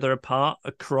tear each other apart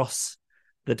across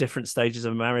the different stages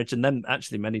of marriage. And then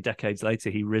actually many decades later,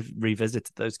 he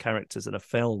revisited those characters in a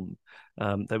film.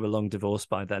 They were long divorced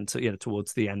by then,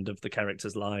 towards the end of the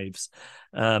characters' lives.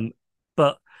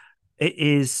 But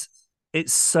it's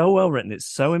so well written. It's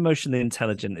so emotionally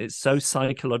intelligent. It's so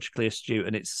psychologically astute,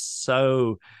 and it's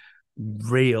so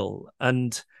real.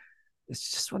 And it's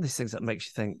just one of these things that makes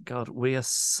you think, God, we are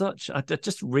such... I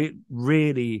just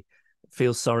really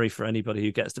feel sorry for anybody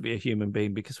who gets to be a human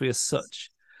being, because we are such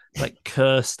like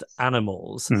cursed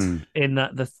animals in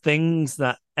that the things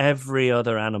that every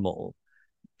other animal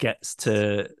gets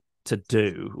to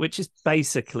do, which is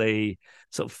basically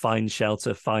sort of find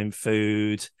shelter, find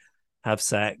food, have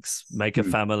sex, make a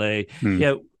family.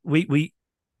 We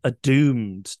are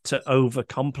doomed to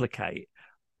overcomplicate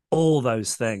all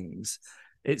those things.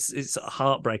 It's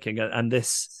heartbreaking, and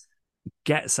this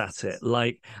gets at it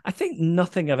like I think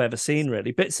nothing I've ever seen,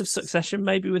 really. Bits of Succession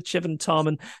maybe with Shiv and Tom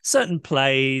and certain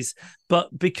plays,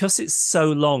 but because it's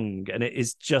so long and it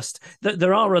is just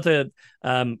there are other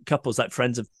couples like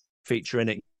Friends of feature in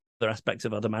it, other aspects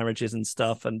of other marriages and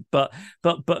stuff, and but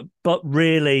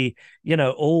really,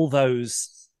 all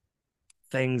those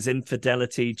things,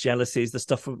 infidelity, jealousies, the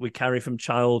stuff we carry from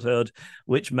childhood,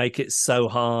 which make it so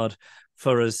hard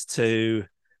for us to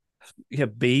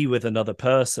be with another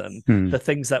person, the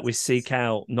things that we seek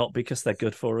out, not because they're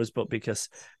good for us, but because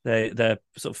they're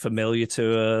sort of familiar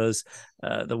to us,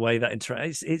 the way that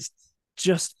interacts, it's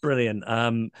just brilliant.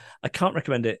 I can't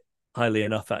recommend it highly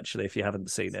enough, actually, if you haven't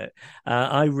seen it.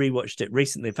 I rewatched it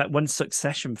recently. In fact, when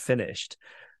Succession finished,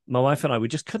 my wife and I, we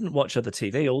just couldn't watch other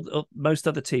TV. Most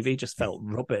other TV just felt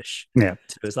rubbish. Yeah,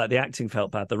 it was like the acting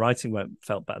felt bad, the writing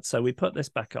felt bad. So we put this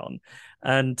back on,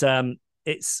 and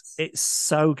it's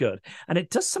so good, and it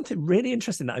does something really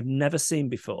interesting that I've never seen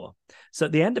before. So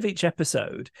at the end of each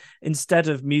episode, instead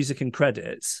of music and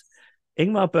credits,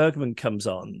 Ingmar Bergman comes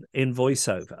on in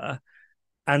voiceover,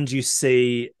 and you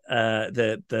see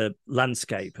the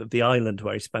landscape of the island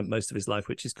where he spent most of his life,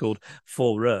 which is called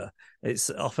Fårö.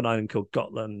 It's off an island called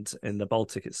Gotland in the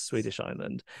Baltic. It's a Swedish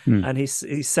island. And he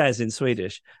says in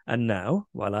Swedish, "And now,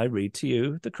 while I read to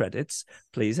you the credits,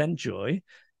 please enjoy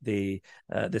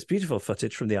this beautiful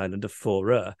footage from the island of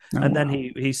Fårö." And then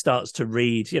he starts to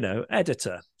read,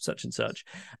 editor such and such.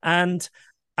 And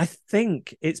I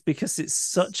think it's because it's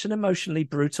such an emotionally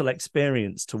brutal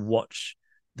experience to watch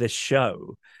this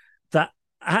show that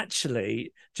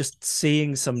actually just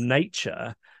seeing some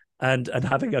nature and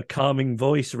having a calming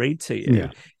voice read to you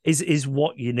is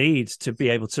what you need to be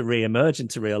able to re-emerge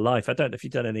into real life. I don't know if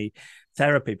you've done any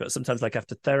therapy, but sometimes, like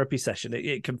after therapy session,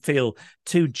 it can feel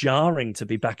too jarring to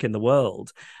be back in the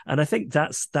world. And I think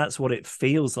that's what it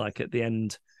feels like at the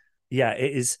end. Yeah,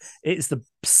 it's the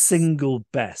single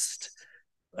best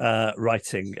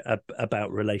writing about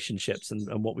relationships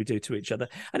and what we do to each other,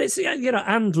 and it's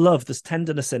and love. There's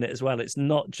tenderness in it as well. It's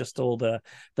not just all the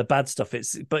bad stuff.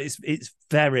 It's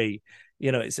very,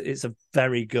 it's a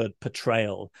very good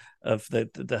portrayal of the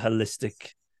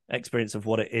holistic experience of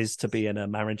what it is to be in a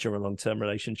marriage or a long-term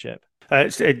relationship.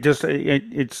 It does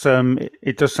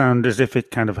sound as if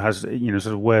it kind of has, sort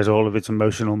of wears all of its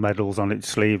emotional medals on its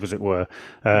sleeve, as it were.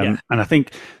 And I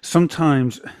think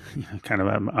sometimes, kind of,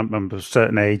 I'm of a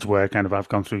certain age where kind of I've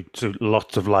gone through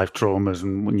lots of life traumas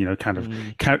and, kind of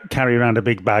carry around a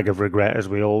big bag of regret, as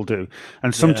we all do.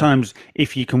 And sometimes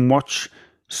if you can watch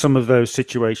some of those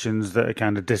situations that are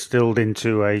kind of distilled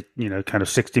into a, kind of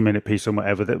 60-minute piece or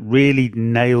whatever that really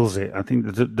nails it, I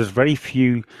think there's very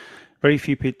few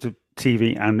bits of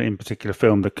TV and in particular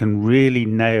film that can really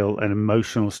nail an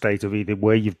emotional state of either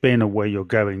where you've been or where you're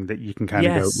going, that you can kind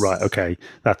of go, right, okay,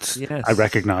 I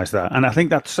recognize that. And I think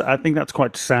that's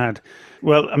quite sad.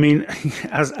 Well, I mean,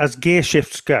 as gear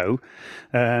shifts go,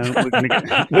 we're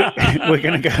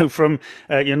going to go from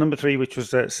your number 3, which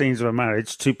was Scenes of a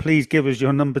Marriage, to please give us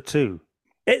your number 2.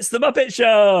 It's the Muppet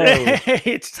Show.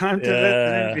 It's time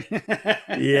to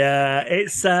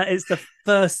it's the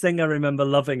first thing I remember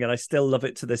loving, and I still love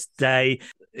it to this day.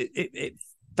 It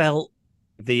felt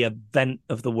the event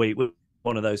of the week.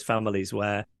 One of those families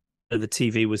where the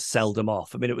TV was seldom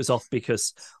off. I mean, it was off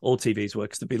because all TVs were,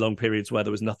 because there'd be long periods where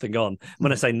there was nothing on.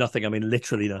 When I say nothing, I mean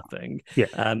literally nothing.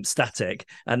 Static.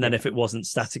 And then if it wasn't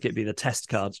static, it'd be the test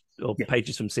cards or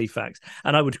pages from CFAX.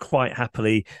 And I would quite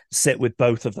happily sit with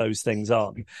both of those things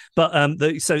on. But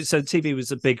so TV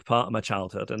was a big part of my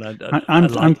childhood. And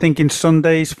I'm thinking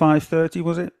Sundays 5:30,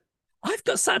 was it? I've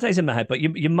got Saturdays in my head, but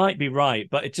you might be right.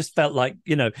 But it just felt like,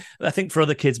 I think for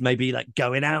other kids, maybe like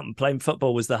going out and playing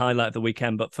football was the highlight of the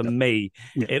weekend. But for me,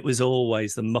 it was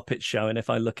always the Muppet Show. And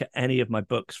if I look at any of my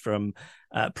books from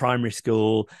primary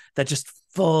school, they're just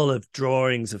full of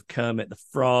drawings of Kermit the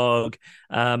Frog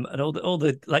and all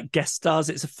the like guest stars.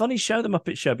 It's a funny show, the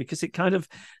Muppet Show, because it kind of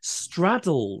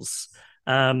straddles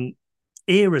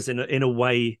eras in a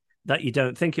way that you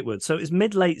don't think it would. So it was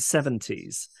mid-late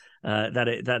 70s.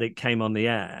 That it came on the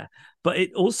air, but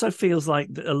it also feels like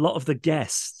a lot of the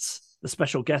guests, the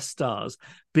special guest stars,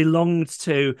 belonged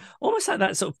to almost like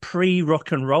that sort of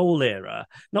pre-rock and roll era,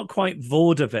 not quite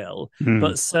vaudeville,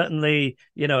 but certainly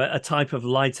a type of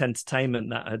light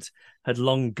entertainment that had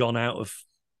long gone out of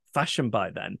fashion by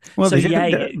then. Well, so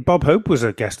Bob Hope was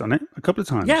a guest on it a couple of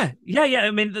times. Yeah. I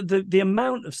mean, the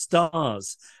amount of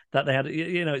stars that they had,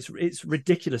 it's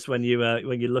ridiculous when you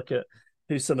look at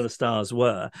who some of the stars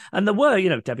were. And there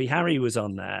were, Debbie Harry was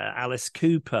on there, Alice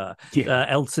Cooper,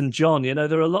 Elton John,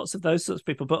 there are lots of those sorts of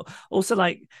people, but also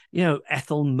like,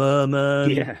 Ethel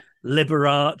Merman,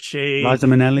 Liberace, Liza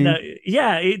Minnelli.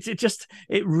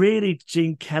 It really,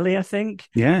 Gene Kelly, I think.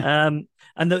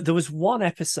 And there was one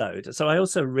episode. So I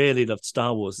also really loved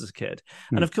Star Wars as a kid.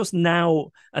 And of course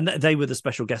now, and they were the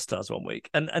special guest stars one week.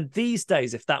 And these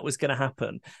days, if that was going to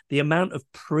happen, the amount of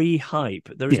pre-hype,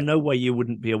 there is no way you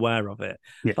wouldn't be aware of it.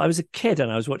 But I was a kid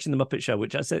and I was watching The Muppet Show,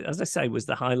 which, as I say, was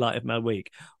the highlight of my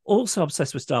week. Also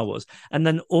obsessed with Star Wars. And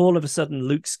then all of a sudden,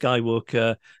 Luke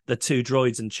Skywalker, the two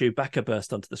droids, and Chewbacca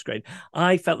burst onto the screen.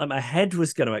 I felt like my head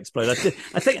was going to explode.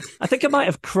 I think I might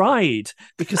have cried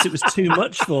because it was too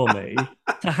much for me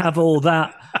to have all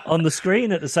that on the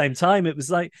screen at the same time. It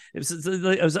was like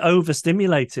I was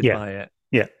overstimulated by it.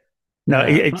 No,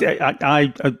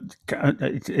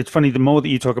 it's funny. The more that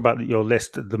you talk about your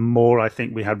list, the more I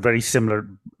think we had very similar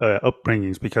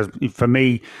upbringings. Because for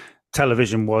me,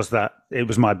 television was it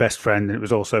was my best friend, and it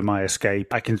was also my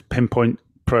escape. I can pinpoint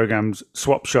programs: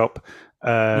 Swap Shop,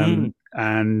 and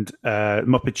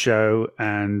Muppet Show,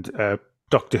 and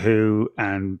Doctor Who,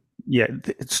 and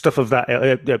stuff of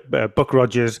that. Buck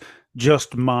Rogers,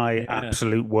 just my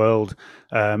absolute world.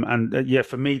 For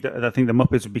me, I think the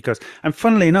Muppets, because, and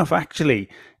funnily enough, actually,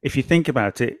 if you think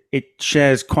about it, it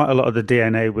shares quite a lot of the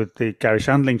DNA with the Gary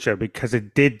Shandling show, because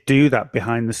it did do that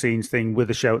behind the scenes thing with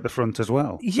the show at the front as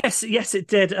well. Yes, it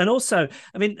did. And also,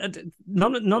 I mean,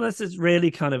 none of this has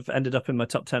really kind of ended up in my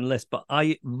top 10 list, but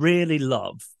I really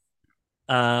love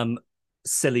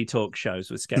silly talk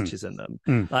shows with sketches in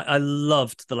them. I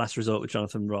loved The Last Resort with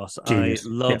Jonathan Ross. Genius. I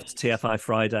loved TFI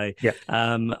Friday.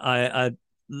 I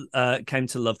came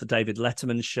to love the David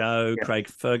Letterman show, Craig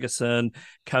Ferguson,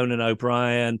 Conan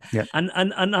O'Brien, and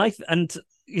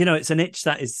it's an itch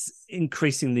that is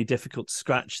increasingly difficult to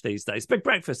scratch these days. Big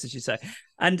Breakfast, as you say,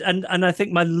 and I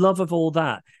think my love of all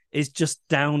that is just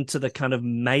down to the kind of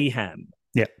mayhem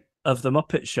of the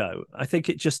Muppet Show. I think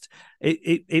it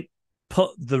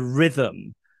put the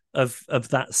rhythm of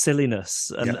that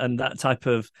silliness and that type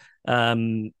of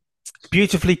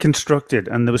beautifully constructed,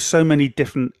 and there were so many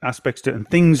different aspects to it, and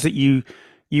things that you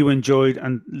enjoyed,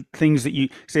 and things that you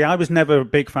see. I was never a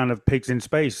big fan of Pigs in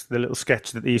Space, the little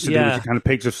sketch that they used to do with the kind of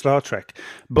pigs of Star Trek,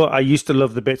 but I used to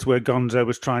love the bits where Gonzo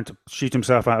was trying to shoot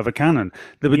himself out of a cannon.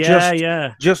 There were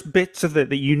just bits of it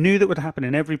that you knew that would happen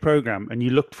in every program, and you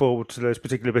looked forward to those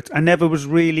particular bits. I never was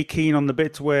really keen on the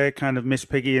bits where kind of Miss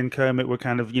Piggy and Kermit were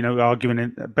kind of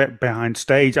arguing behind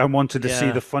stage. I wanted to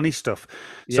see the funny stuff.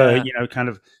 So kind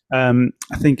of I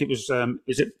think it was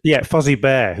Fozzie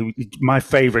Bear, who my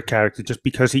favorite character, just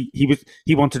because he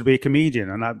wanted to be a comedian,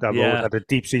 and I've always had a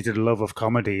deep-seated love of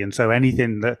comedy, and so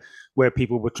anything where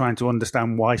people were trying to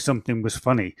understand why something was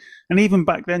funny, and even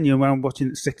back then, when I'm watching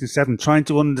at 6 and 7, trying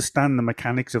to understand the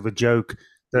mechanics of a joke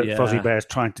that Fozzie Bear's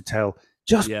trying to tell,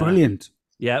 just brilliant.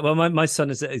 Yeah, well, my son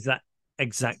is that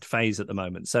exact phase at the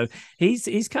moment, so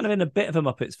he's kind of in a bit of a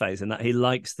Muppets phase in that he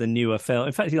likes the newer film.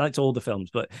 In fact, he likes all the films,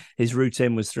 but his route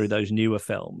in was through those newer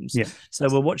films. So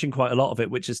we're watching quite a lot of it,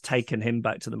 which has taken him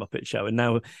back to the Muppet Show, and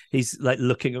now he's like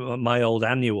looking at my old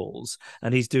annuals,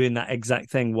 and he's doing that exact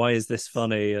thing. Why is this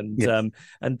funny? And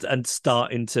and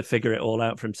starting to figure it all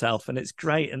out for himself, and it's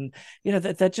great. And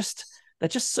they're just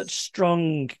such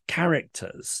strong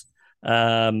characters.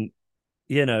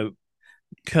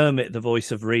 Kermit, the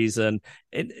voice of reason,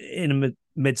 in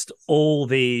amidst all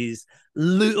these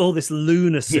all this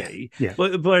lunacy,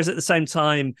 whereas at the same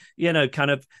time,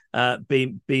 kind of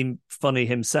being funny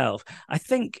himself. I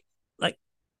think, like,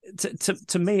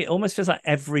 to me, it almost feels like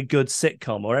every good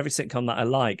sitcom, or every sitcom that I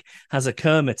like, has a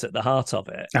Kermit at the heart of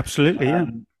it. Absolutely, yeah.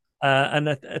 And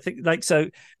I think, like, so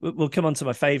we'll come on to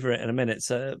my favorite in a minute.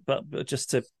 So, but just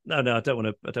to no, I don't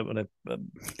want to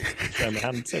show my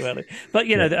hand too early. But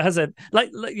that has a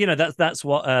that's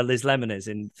what Liz Lemon is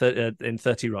in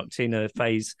 30 Rock, Tina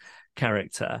Fey's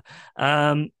character.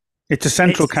 It's a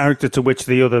central character to which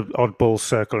the other oddballs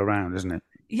circle around, isn't it?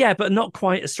 Yeah, but not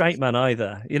quite a straight man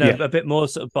either. A bit more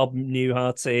sort of Bob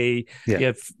Newharty.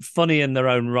 Funny in their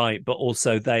own right, but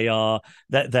also they're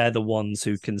the ones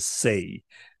who can see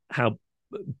how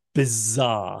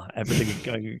bizarre everything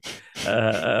going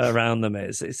around them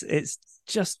is. It's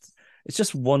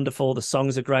just wonderful. The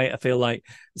songs are great. I feel like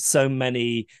so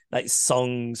many like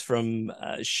songs from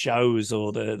shows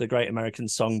or the Great American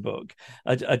Songbook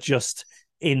are just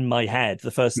in my head.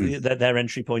 The first their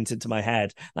entry point into my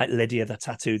head, like Lydia the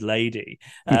Tattooed Lady,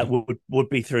 would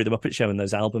be through the Muppet Show and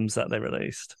those albums that they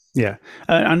released. Yeah,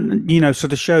 and so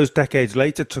the shows decades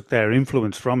later took their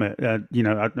influence from it. I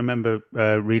remember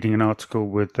reading an article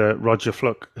with Roger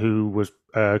Fluck, who was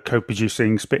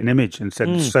co-producing Spit and Image, and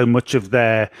said so much of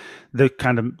the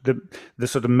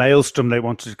sort of maelstrom they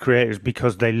wanted to create is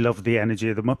because they love the energy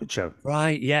of the Muppet Show.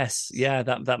 Right. Yes. Yeah.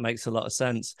 That makes a lot of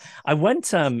sense. I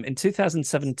went in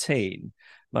 2017.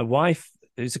 My wife,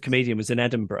 who's a comedian, was in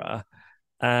Edinburgh,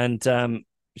 and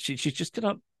she just got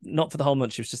up. Not for the whole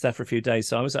month. She was just there for a few days.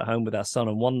 So I was at home with our son.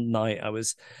 And one night I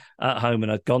was at home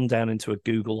and I'd gone down into a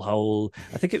Google hole.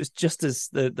 I think it was just as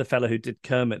the fellow who did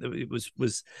Kermit that it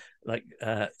was like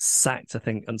sacked, I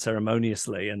think,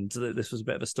 unceremoniously. And this was a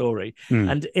bit of a story.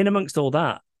 And in amongst all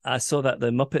that, I saw that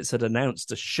the Muppets had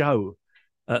announced a show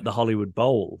at the Hollywood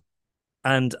Bowl.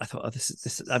 And I thought,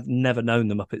 this I've never known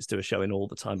the Muppets do a show in all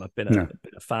the time I've been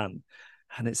a fan.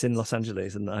 And it's in Los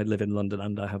Angeles, and I live in London,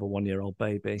 and I have a 1-year-old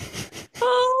baby.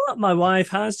 Oh, my wife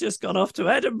has just gone off to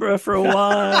Edinburgh for a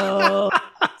while,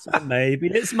 so maybe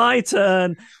it's my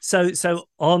turn. So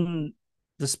on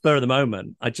the spur of the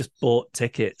moment, I just bought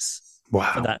tickets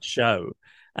for that show,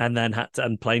 and then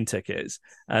and plane tickets,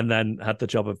 and then had the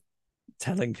job of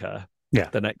telling her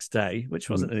the next day, which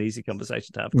wasn't an easy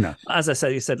conversation to have. No. As I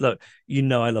said, he said, "Look,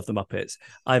 I love the Muppets.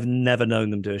 I've never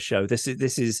known them do a show. This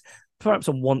is perhaps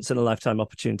a once in a lifetime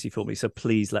opportunity for me. So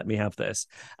please let me have this."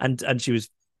 And she was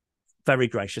very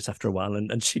gracious after a while,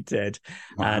 and she did.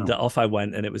 Wow. And off I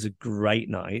went, and it was a great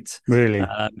night. Really?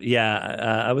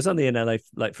 I was only in LA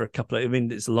for a couple of,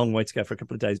 it's a long way to go for a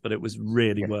couple of days, but it was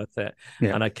really worth it.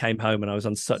 Yeah. And I came home and I was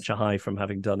on such a high from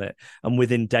having done it. And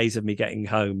within days of me getting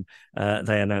home,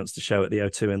 they announced a show at the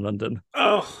O2 in London.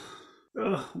 Oh,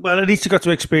 well, at least you got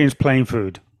to experience plain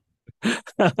food.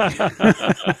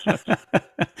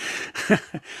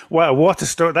 Wow, what a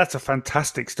story. That's a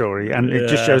fantastic story, and it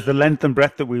just shows the length and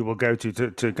breadth that we will go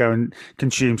to go and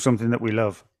consume something that we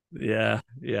love. Yeah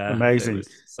Amazing.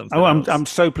 I'm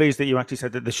so pleased that you actually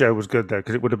said that the show was good, though,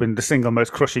 because it would have been the single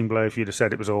most crushing blow if you'd have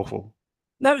said it was awful.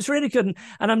 No, it's really good,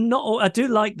 and I do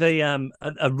like the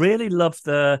I really love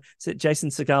the Jason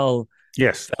Segel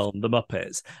film, The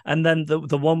Muppets, and then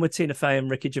the one with Tina Fey and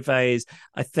Ricky Gervais,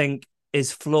 I think,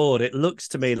 is flawed. It looks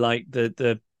to me like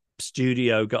the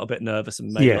studio got a bit nervous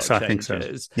and made a lot of changes. I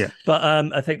think so. Yeah. But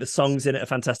I think the songs in it are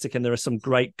fantastic, and there are some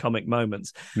great comic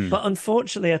moments. But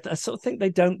unfortunately, I sort of think they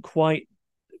don't quite,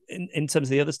 in terms of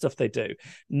the other stuff they do,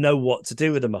 know what to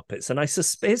do with the Muppets. And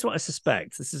here's what I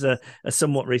suspect. This is a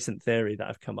somewhat recent theory that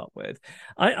I've come up with.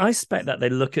 I suspect that they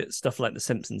look at stuff like The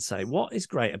Simpsons, say, what is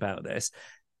great about this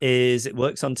is it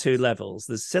works on two levels.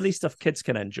 There's silly stuff kids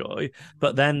can enjoy,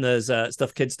 but then there's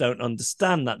stuff kids don't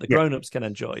understand that the grown-ups can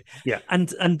enjoy. Yeah. And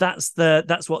that's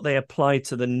what they apply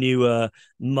to the newer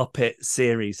Muppet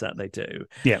series that they do.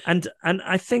 Yeah. And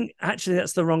I think actually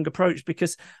that's the wrong approach,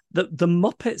 because the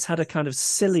Muppets had a kind of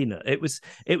silliness. It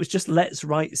was just let's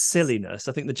write silliness.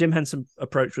 I think the Jim Henson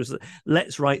approach was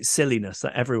let's write silliness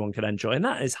that everyone can enjoy. And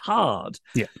that is hard.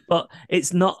 Yeah. But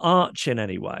it's not arch in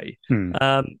any way.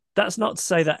 That's not to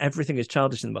say that everything is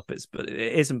childish in the Muppets, but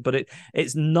it isn't. But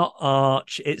it's not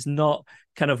arch. It's not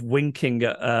kind of winking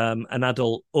at an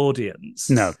adult audience.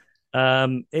 No.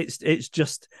 It's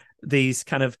just these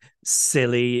kind of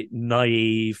silly,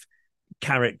 naive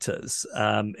characters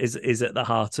is at the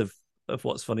heart of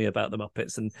what's funny about the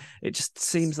Muppets, and it just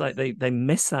seems like they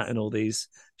miss that in all these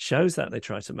shows that they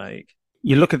try to make.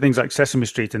 you look at things like Sesame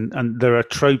Street, and there are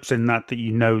tropes in that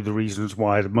you know the reasons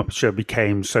why the Muppet Show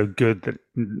became so good, that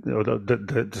or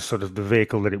the sort of the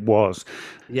vehicle that it was.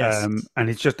 Yes. And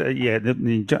it's just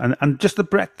and just the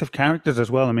breadth of characters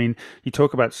as well. I mean, you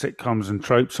talk about sitcoms and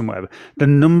tropes and whatever. The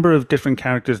number of different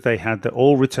characters they had that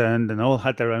all returned and all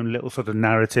had their own little sort of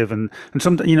narrative, and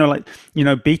some,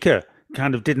 Beaker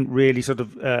kind of didn't really sort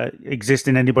of exist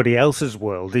in anybody else's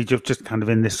world. He just kind of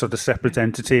in this sort of separate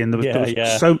entity, and there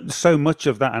was so much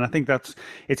of that. And I think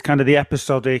it's kind of the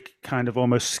episodic kind of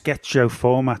almost sketch show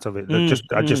format of it that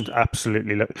I just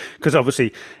absolutely love. Because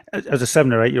obviously, as a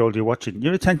 7 or 8 year old, you're watching,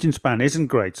 your attention span isn't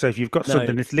great. So if you've got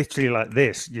something that's literally like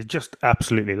this, you just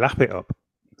absolutely lap it up.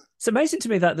 It's amazing to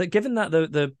me that given that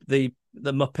the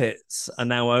Muppets are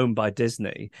now owned by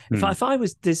Disney, if I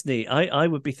was Disney, I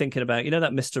would be thinking about,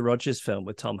 that Mr. Rogers film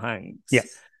with Tom Hanks. Yeah.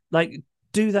 Like,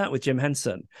 do that with Jim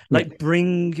Henson. Like,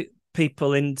 bring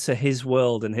people into his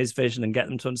world and his vision and get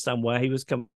them to understand where he was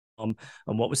coming from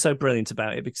and what was so brilliant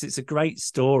about it, because it's a great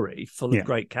story full of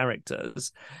great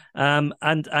characters. And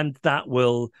that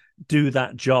will do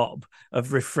that job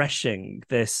of refreshing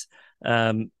this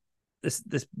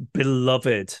this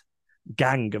beloved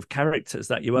gang of characters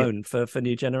that you own for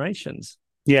new generations.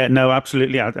 Yeah, no,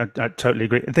 absolutely. I totally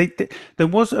agree. There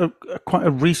was quite a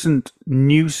recent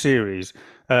new series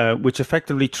which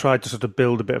effectively tried to sort of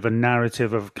build a bit of a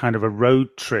narrative of kind of a road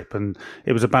trip, and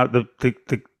it was about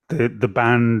the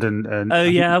band and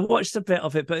I watched a bit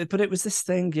of it, but it was this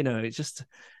thing,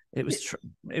 it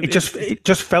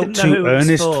just felt too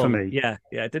earnest for me. Yeah,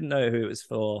 I didn't know who it was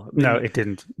for. No, it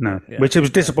didn't. No, which it was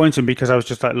disappointing, because I was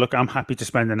just like, look, I'm happy to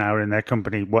spend an hour in their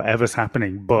company, whatever's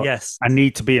happening, but I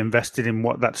need to be invested in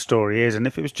what that story is. And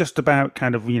if it was just about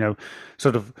kind of,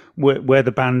 sort of where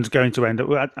the band's going to end up,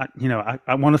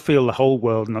 I want to feel the whole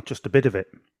world, not just a bit of it.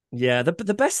 Yeah,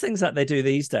 the best things that they do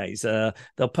these days, they'll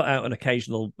put out an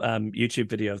occasional YouTube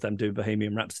video of them doing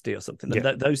Bohemian Rhapsody or something.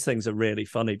 And those things are really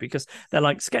funny because they're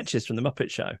like sketches from the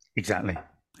Muppet Show. Exactly.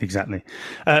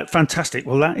 Fantastic.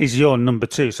 Well, that is your number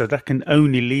 2. So that can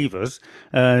only leave us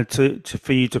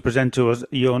for you to present to us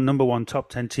your number 1 top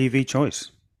 10 TV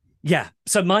choice. Yeah.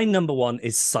 So my number 1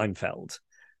 is Seinfeld.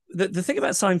 The thing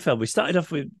about Seinfeld, we started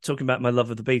off with talking about my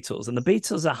love of the Beatles, and the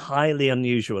Beatles are highly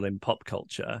unusual in pop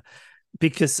culture,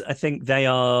 because I think they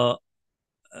are,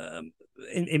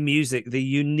 in music, the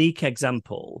unique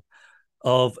example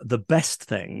of the best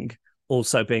thing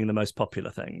also being the most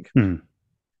popular thing.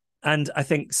 And I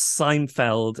think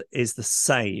Seinfeld is the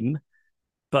same,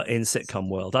 but in sitcom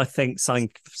world. I think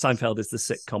Seinfeld is the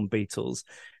sitcom Beatles.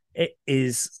 It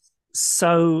is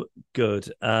so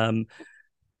good.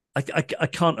 I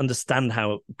can't understand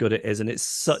how good it is, and it's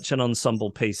such an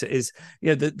ensemble piece. It is,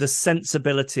 the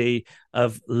sensibility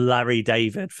of Larry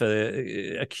David for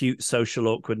acute social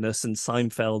awkwardness and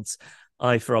Seinfeld's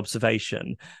eye for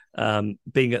observation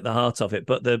being at the heart of it.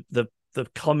 But the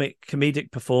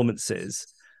comedic performances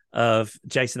of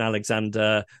Jason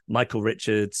Alexander, Michael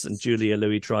Richards, and Julia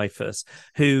Louis-Dreyfus,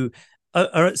 who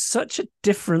are at such a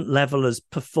different level as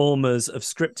performers of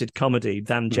scripted comedy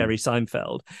than Jerry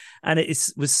Seinfeld. And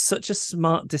was such a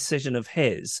smart decision of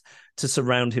his to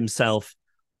surround himself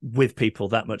with people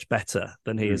that much better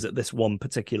than he is at this one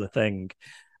particular thing.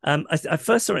 I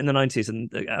first saw it in the 90s,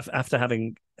 and after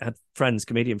having had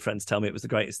comedian friends tell me it was the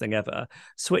greatest thing ever,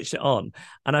 switched it on,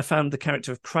 and I found the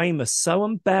character of Kramer so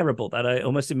unbearable that I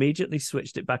almost immediately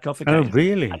switched it back off again. Oh,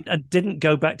 really? I didn't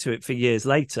go back to it for years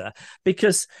later,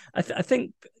 because I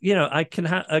think,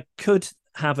 I could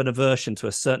have an aversion to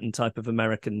a certain type of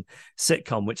American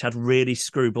sitcom which had really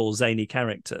screwball, zany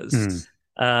characters.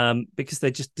 Because they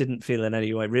just didn't feel in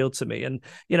any way real to me. And,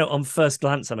 on first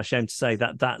glance, I'm ashamed to say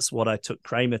that that's what I took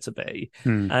Kramer to be,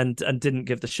 and didn't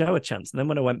give the show a chance. And then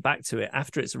when I went back to it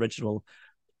after its original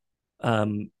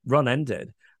run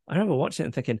ended, I remember watching it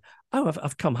and thinking, oh,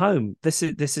 I've come home. This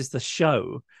is the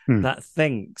show that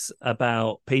thinks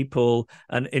about people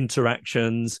and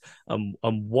interactions and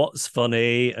what's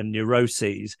funny and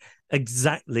neuroses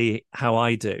exactly how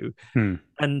I do.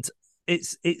 And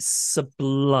it's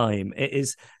sublime. It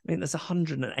is. I mean, there's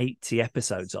 180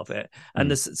 episodes of it, and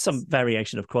there's some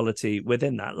variation of quality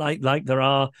within that, like there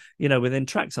are, within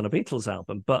tracks on a Beatles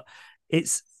album. But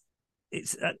it's.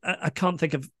 I can't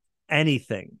think of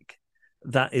anything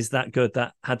that is that good,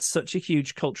 that had such a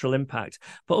huge cultural impact,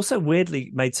 but also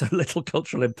weirdly made so little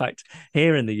cultural impact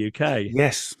here in the UK.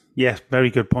 Yes, very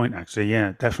good point, actually.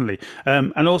 Yeah, definitely.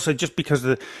 And also just because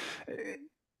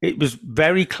it was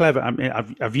very clever. I mean,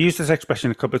 I've used this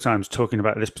expression a couple of times talking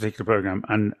about this particular program,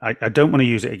 and I don't want to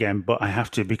use it again, but I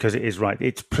have to, because it is right.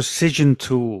 It's precision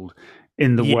tooled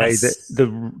in the way that Yes.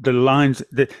 the lines,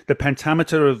 the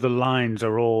pentameter of the lines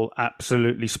are all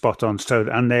absolutely spot on. So,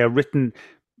 and they are written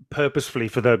purposefully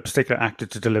for the particular actor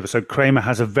to deliver. So Kramer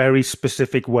has a very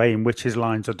specific way in which his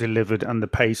lines are delivered and the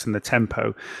pace and the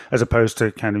tempo, as opposed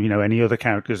to kind of, any other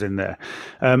characters in there.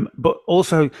 But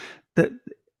also that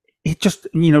it just,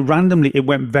 randomly it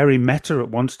went very meta at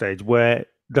one stage where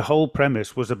the whole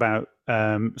premise was about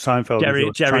Seinfeld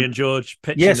and Jerry and George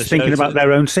pitching yes, the show thinking about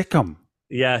their own sitcom.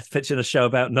 Yeah, pitching a show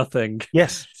about nothing.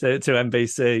 Yes. to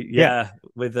NBC. Yeah,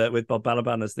 with Bob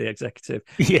Balaban as the executive.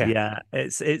 Yeah.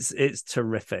 It's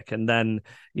terrific. And then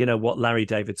what Larry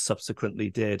David subsequently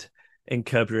did in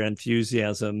Curb Your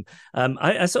Enthusiasm.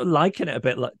 I sort of liken it a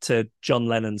bit like to John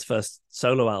Lennon's first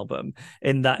solo album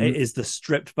in that it is the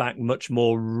stripped back, much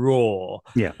more raw,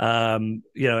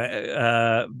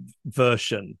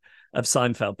 version of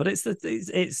Seinfeld. But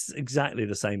it's exactly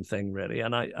the same thing, really.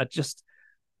 And I just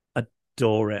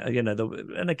adore it,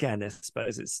 and again, I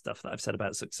suppose it's stuff that I've said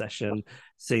about Succession,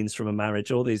 Scenes from a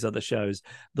Marriage, all these other shows.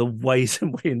 The ways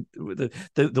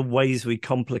the ways we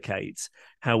complicate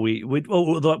how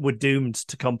we're doomed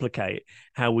to complicate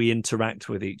how we interact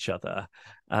with each other.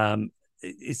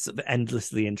 It's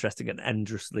endlessly interesting and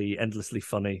endlessly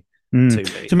funny to me.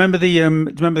 Do you remember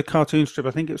the cartoon strip?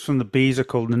 I think it's from the Bees are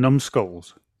called the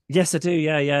Numbskulls. Yes, I do.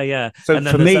 Yeah. So and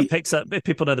then for there's me, that Pixar.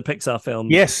 People know the Pixar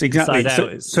film. Yes, exactly.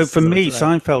 So for me, right.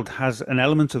 Seinfeld has an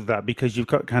element of that because you've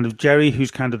got kind of Jerry,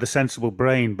 who's kind of the sensible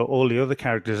brain, but all the other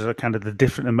characters are kind of the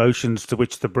different emotions to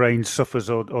which the brain suffers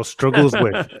or struggles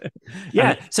with.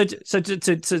 Yeah. So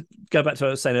to go back to what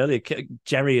I was saying earlier,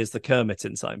 Jerry is the Kermit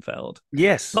in Seinfeld.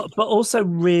 Yes, but also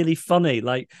really funny.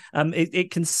 Like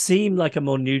it can seem like a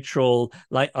more neutral,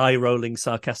 like eye-rolling,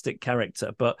 sarcastic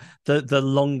character, but the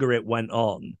longer it went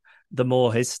on, the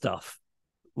more his stuff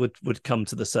would come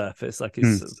to the surface, like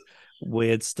his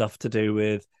weird stuff to do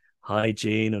with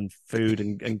hygiene and food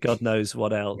and God knows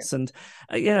what else. And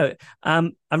I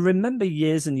remember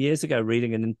years and years ago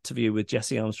reading an interview with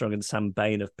Jesse Armstrong and Sam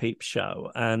Bain of Peep Show,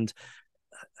 and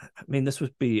I mean, this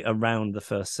would be around the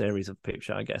first series of Peep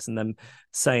Show, I guess, and them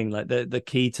saying like the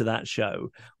key to that show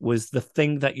was the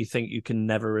thing that you think you can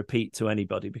never repeat to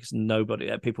anybody because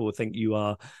people will think you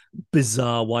are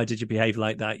bizarre. Why did you behave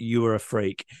like that? You were a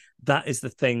freak. That is the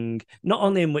thing, not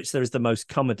only in which there is the most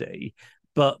comedy,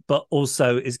 but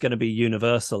also is going to be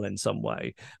universal in some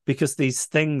way, because these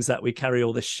things that we carry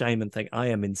all this shame and think, I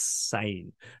am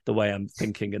insane the way I'm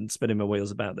thinking and spinning my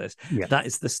wheels about this. Yeah. That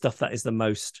is the stuff that is the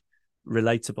most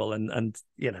relatable, and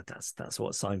that's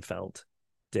what Seinfeld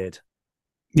did.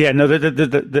 Yeah, no,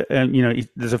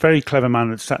 there's a very clever man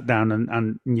that sat down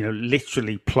and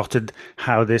literally plotted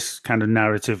how this kind of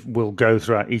narrative will go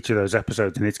throughout each of those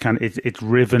episodes, and it's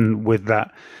riven with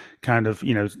that kind of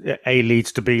A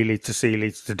leads to B leads to C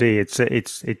leads to D.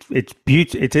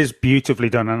 It is beautifully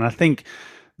done, and I think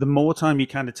the more time you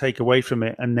kind of take away from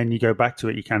it and then you go back to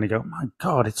it, you kind of go, oh my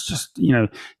God, it's just,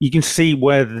 you can see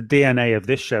where the DNA of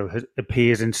this show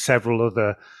appears in several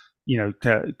other,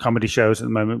 comedy shows at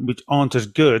the moment, which aren't as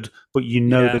good, but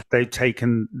that they've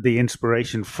taken the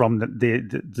inspiration from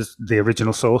the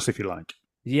original source, if you like.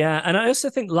 Yeah, and I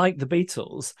also think, like the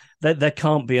Beatles, that there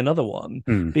can't be another one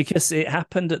because it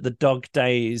happened at the dog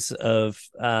days of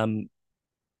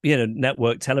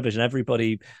network television,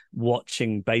 everybody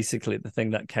watching basically the thing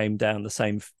that came down the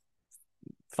same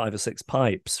 5 or 6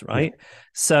 pipes, right? Yeah.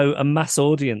 So a mass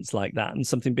audience like that and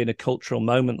something being a cultural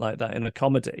moment like that in a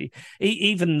comedy,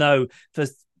 even though for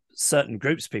certain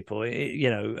groups of people,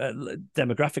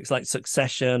 demographics like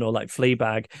Succession or like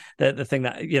Fleabag, the thing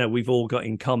that, we've all got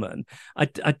in common,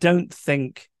 I don't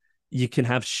think you can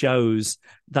have shows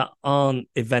that aren't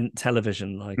event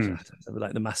television, like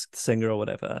like The Masked Singer or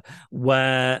whatever,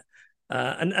 where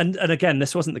and again,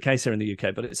 this wasn't the case here in the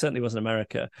UK, but it certainly was in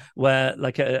America, where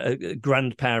like a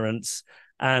grandparents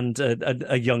and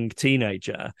a young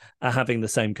teenager are having the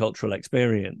same cultural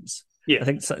experience. Yeah, I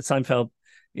think Seinfeld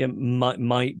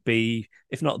might be,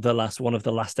 if not the last, one of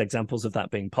the last examples of that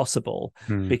being possible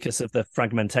because of the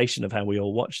fragmentation of how we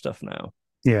all watch stuff now.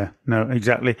 Yeah, no,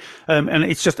 exactly. And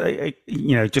it's just,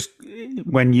 just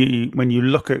when you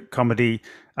look at comedy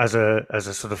as a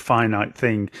sort of finite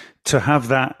thing, to have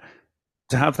that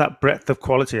breadth of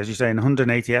quality, as you say, in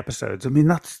 180 episodes. I mean,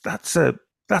 that's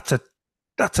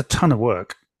a ton of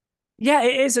work. Yeah,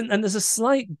 it is, and there's a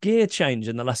slight gear change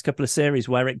in the last couple of series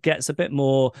where it gets a bit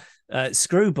more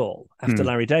screwball after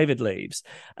Larry David leaves,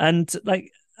 and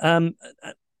like.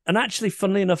 And actually,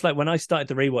 funnily enough, like when I started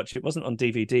the rewatch, it wasn't on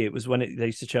DVD. It was when they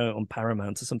used to show it on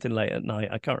Paramount or something late at night.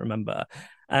 I can't remember.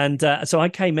 And so I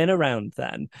came in around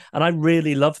then, and I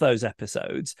really love those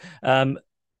episodes.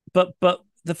 But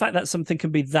the fact that something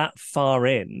can be that far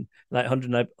in, like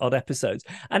 100 odd episodes,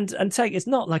 and take, it's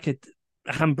not like a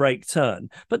handbrake turn,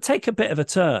 but take a bit of a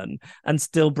turn and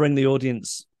still bring the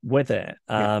audience with it.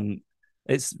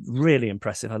 It's really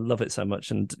impressive. I love it so much,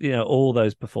 and all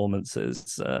those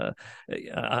performances.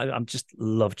 I just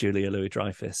love Julia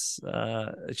Louis-Dreyfus.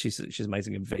 She's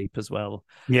amazing in Veep as well.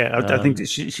 Yeah, I think that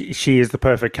she is the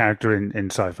perfect character in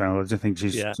Seinfeld. I think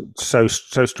she's so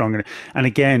strong in it. And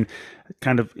again,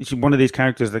 kind of, she's one of these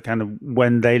characters that kind of,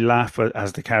 when they laugh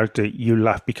as the character, you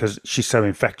laugh because she's so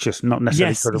infectious, not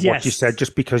necessarily because of what you said,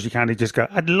 just because you kind of just go,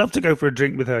 I'd love to go for a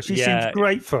drink with her. She seems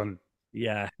great fun.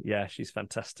 Yeah, she's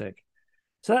fantastic.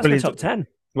 So that's my top 10.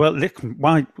 Well,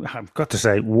 I've got to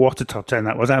say, what a top 10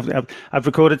 that was. I've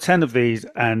recorded 10 of these,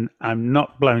 and I'm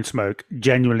not blowing smoke.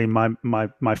 Genuinely,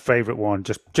 my favourite one,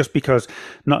 just because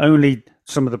not only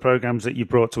some of the programmes that you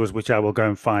brought to us, which I will go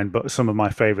and find, but some of my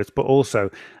favourites, but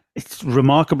also it's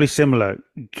remarkably similar.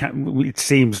 It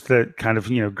seems that kind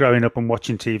of, growing up and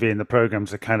watching TV and the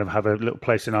programmes that kind of have a little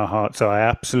place in our heart. So I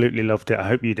absolutely loved it. I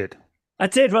hope you did. I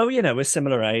did. Well, we're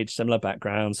similar age, similar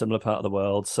background, similar part of the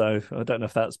world. So I don't know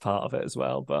if that's part of it as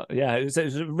well. But yeah, it was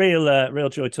a real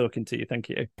joy talking to you. Thank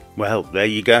you. Well, there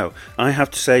you go. I have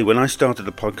to say, when I started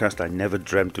the podcast, I never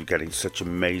dreamt of getting such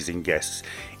amazing guests.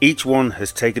 Each one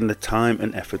has taken the time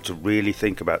and effort to really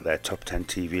think about their top 10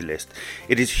 TV list.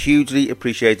 It is hugely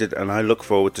appreciated, and I look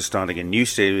forward to starting a new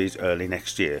series early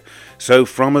next year. So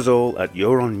from us all at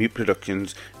You're On Mute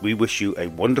Productions, we wish you a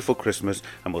wonderful Christmas,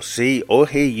 and we'll see or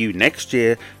hear you next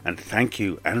year. And thank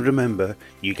you, and remember,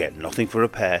 you get nothing for a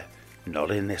pair, not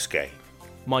in this game.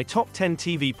 My Top 10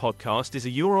 TV podcast is a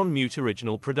You're On Mute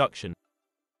original production.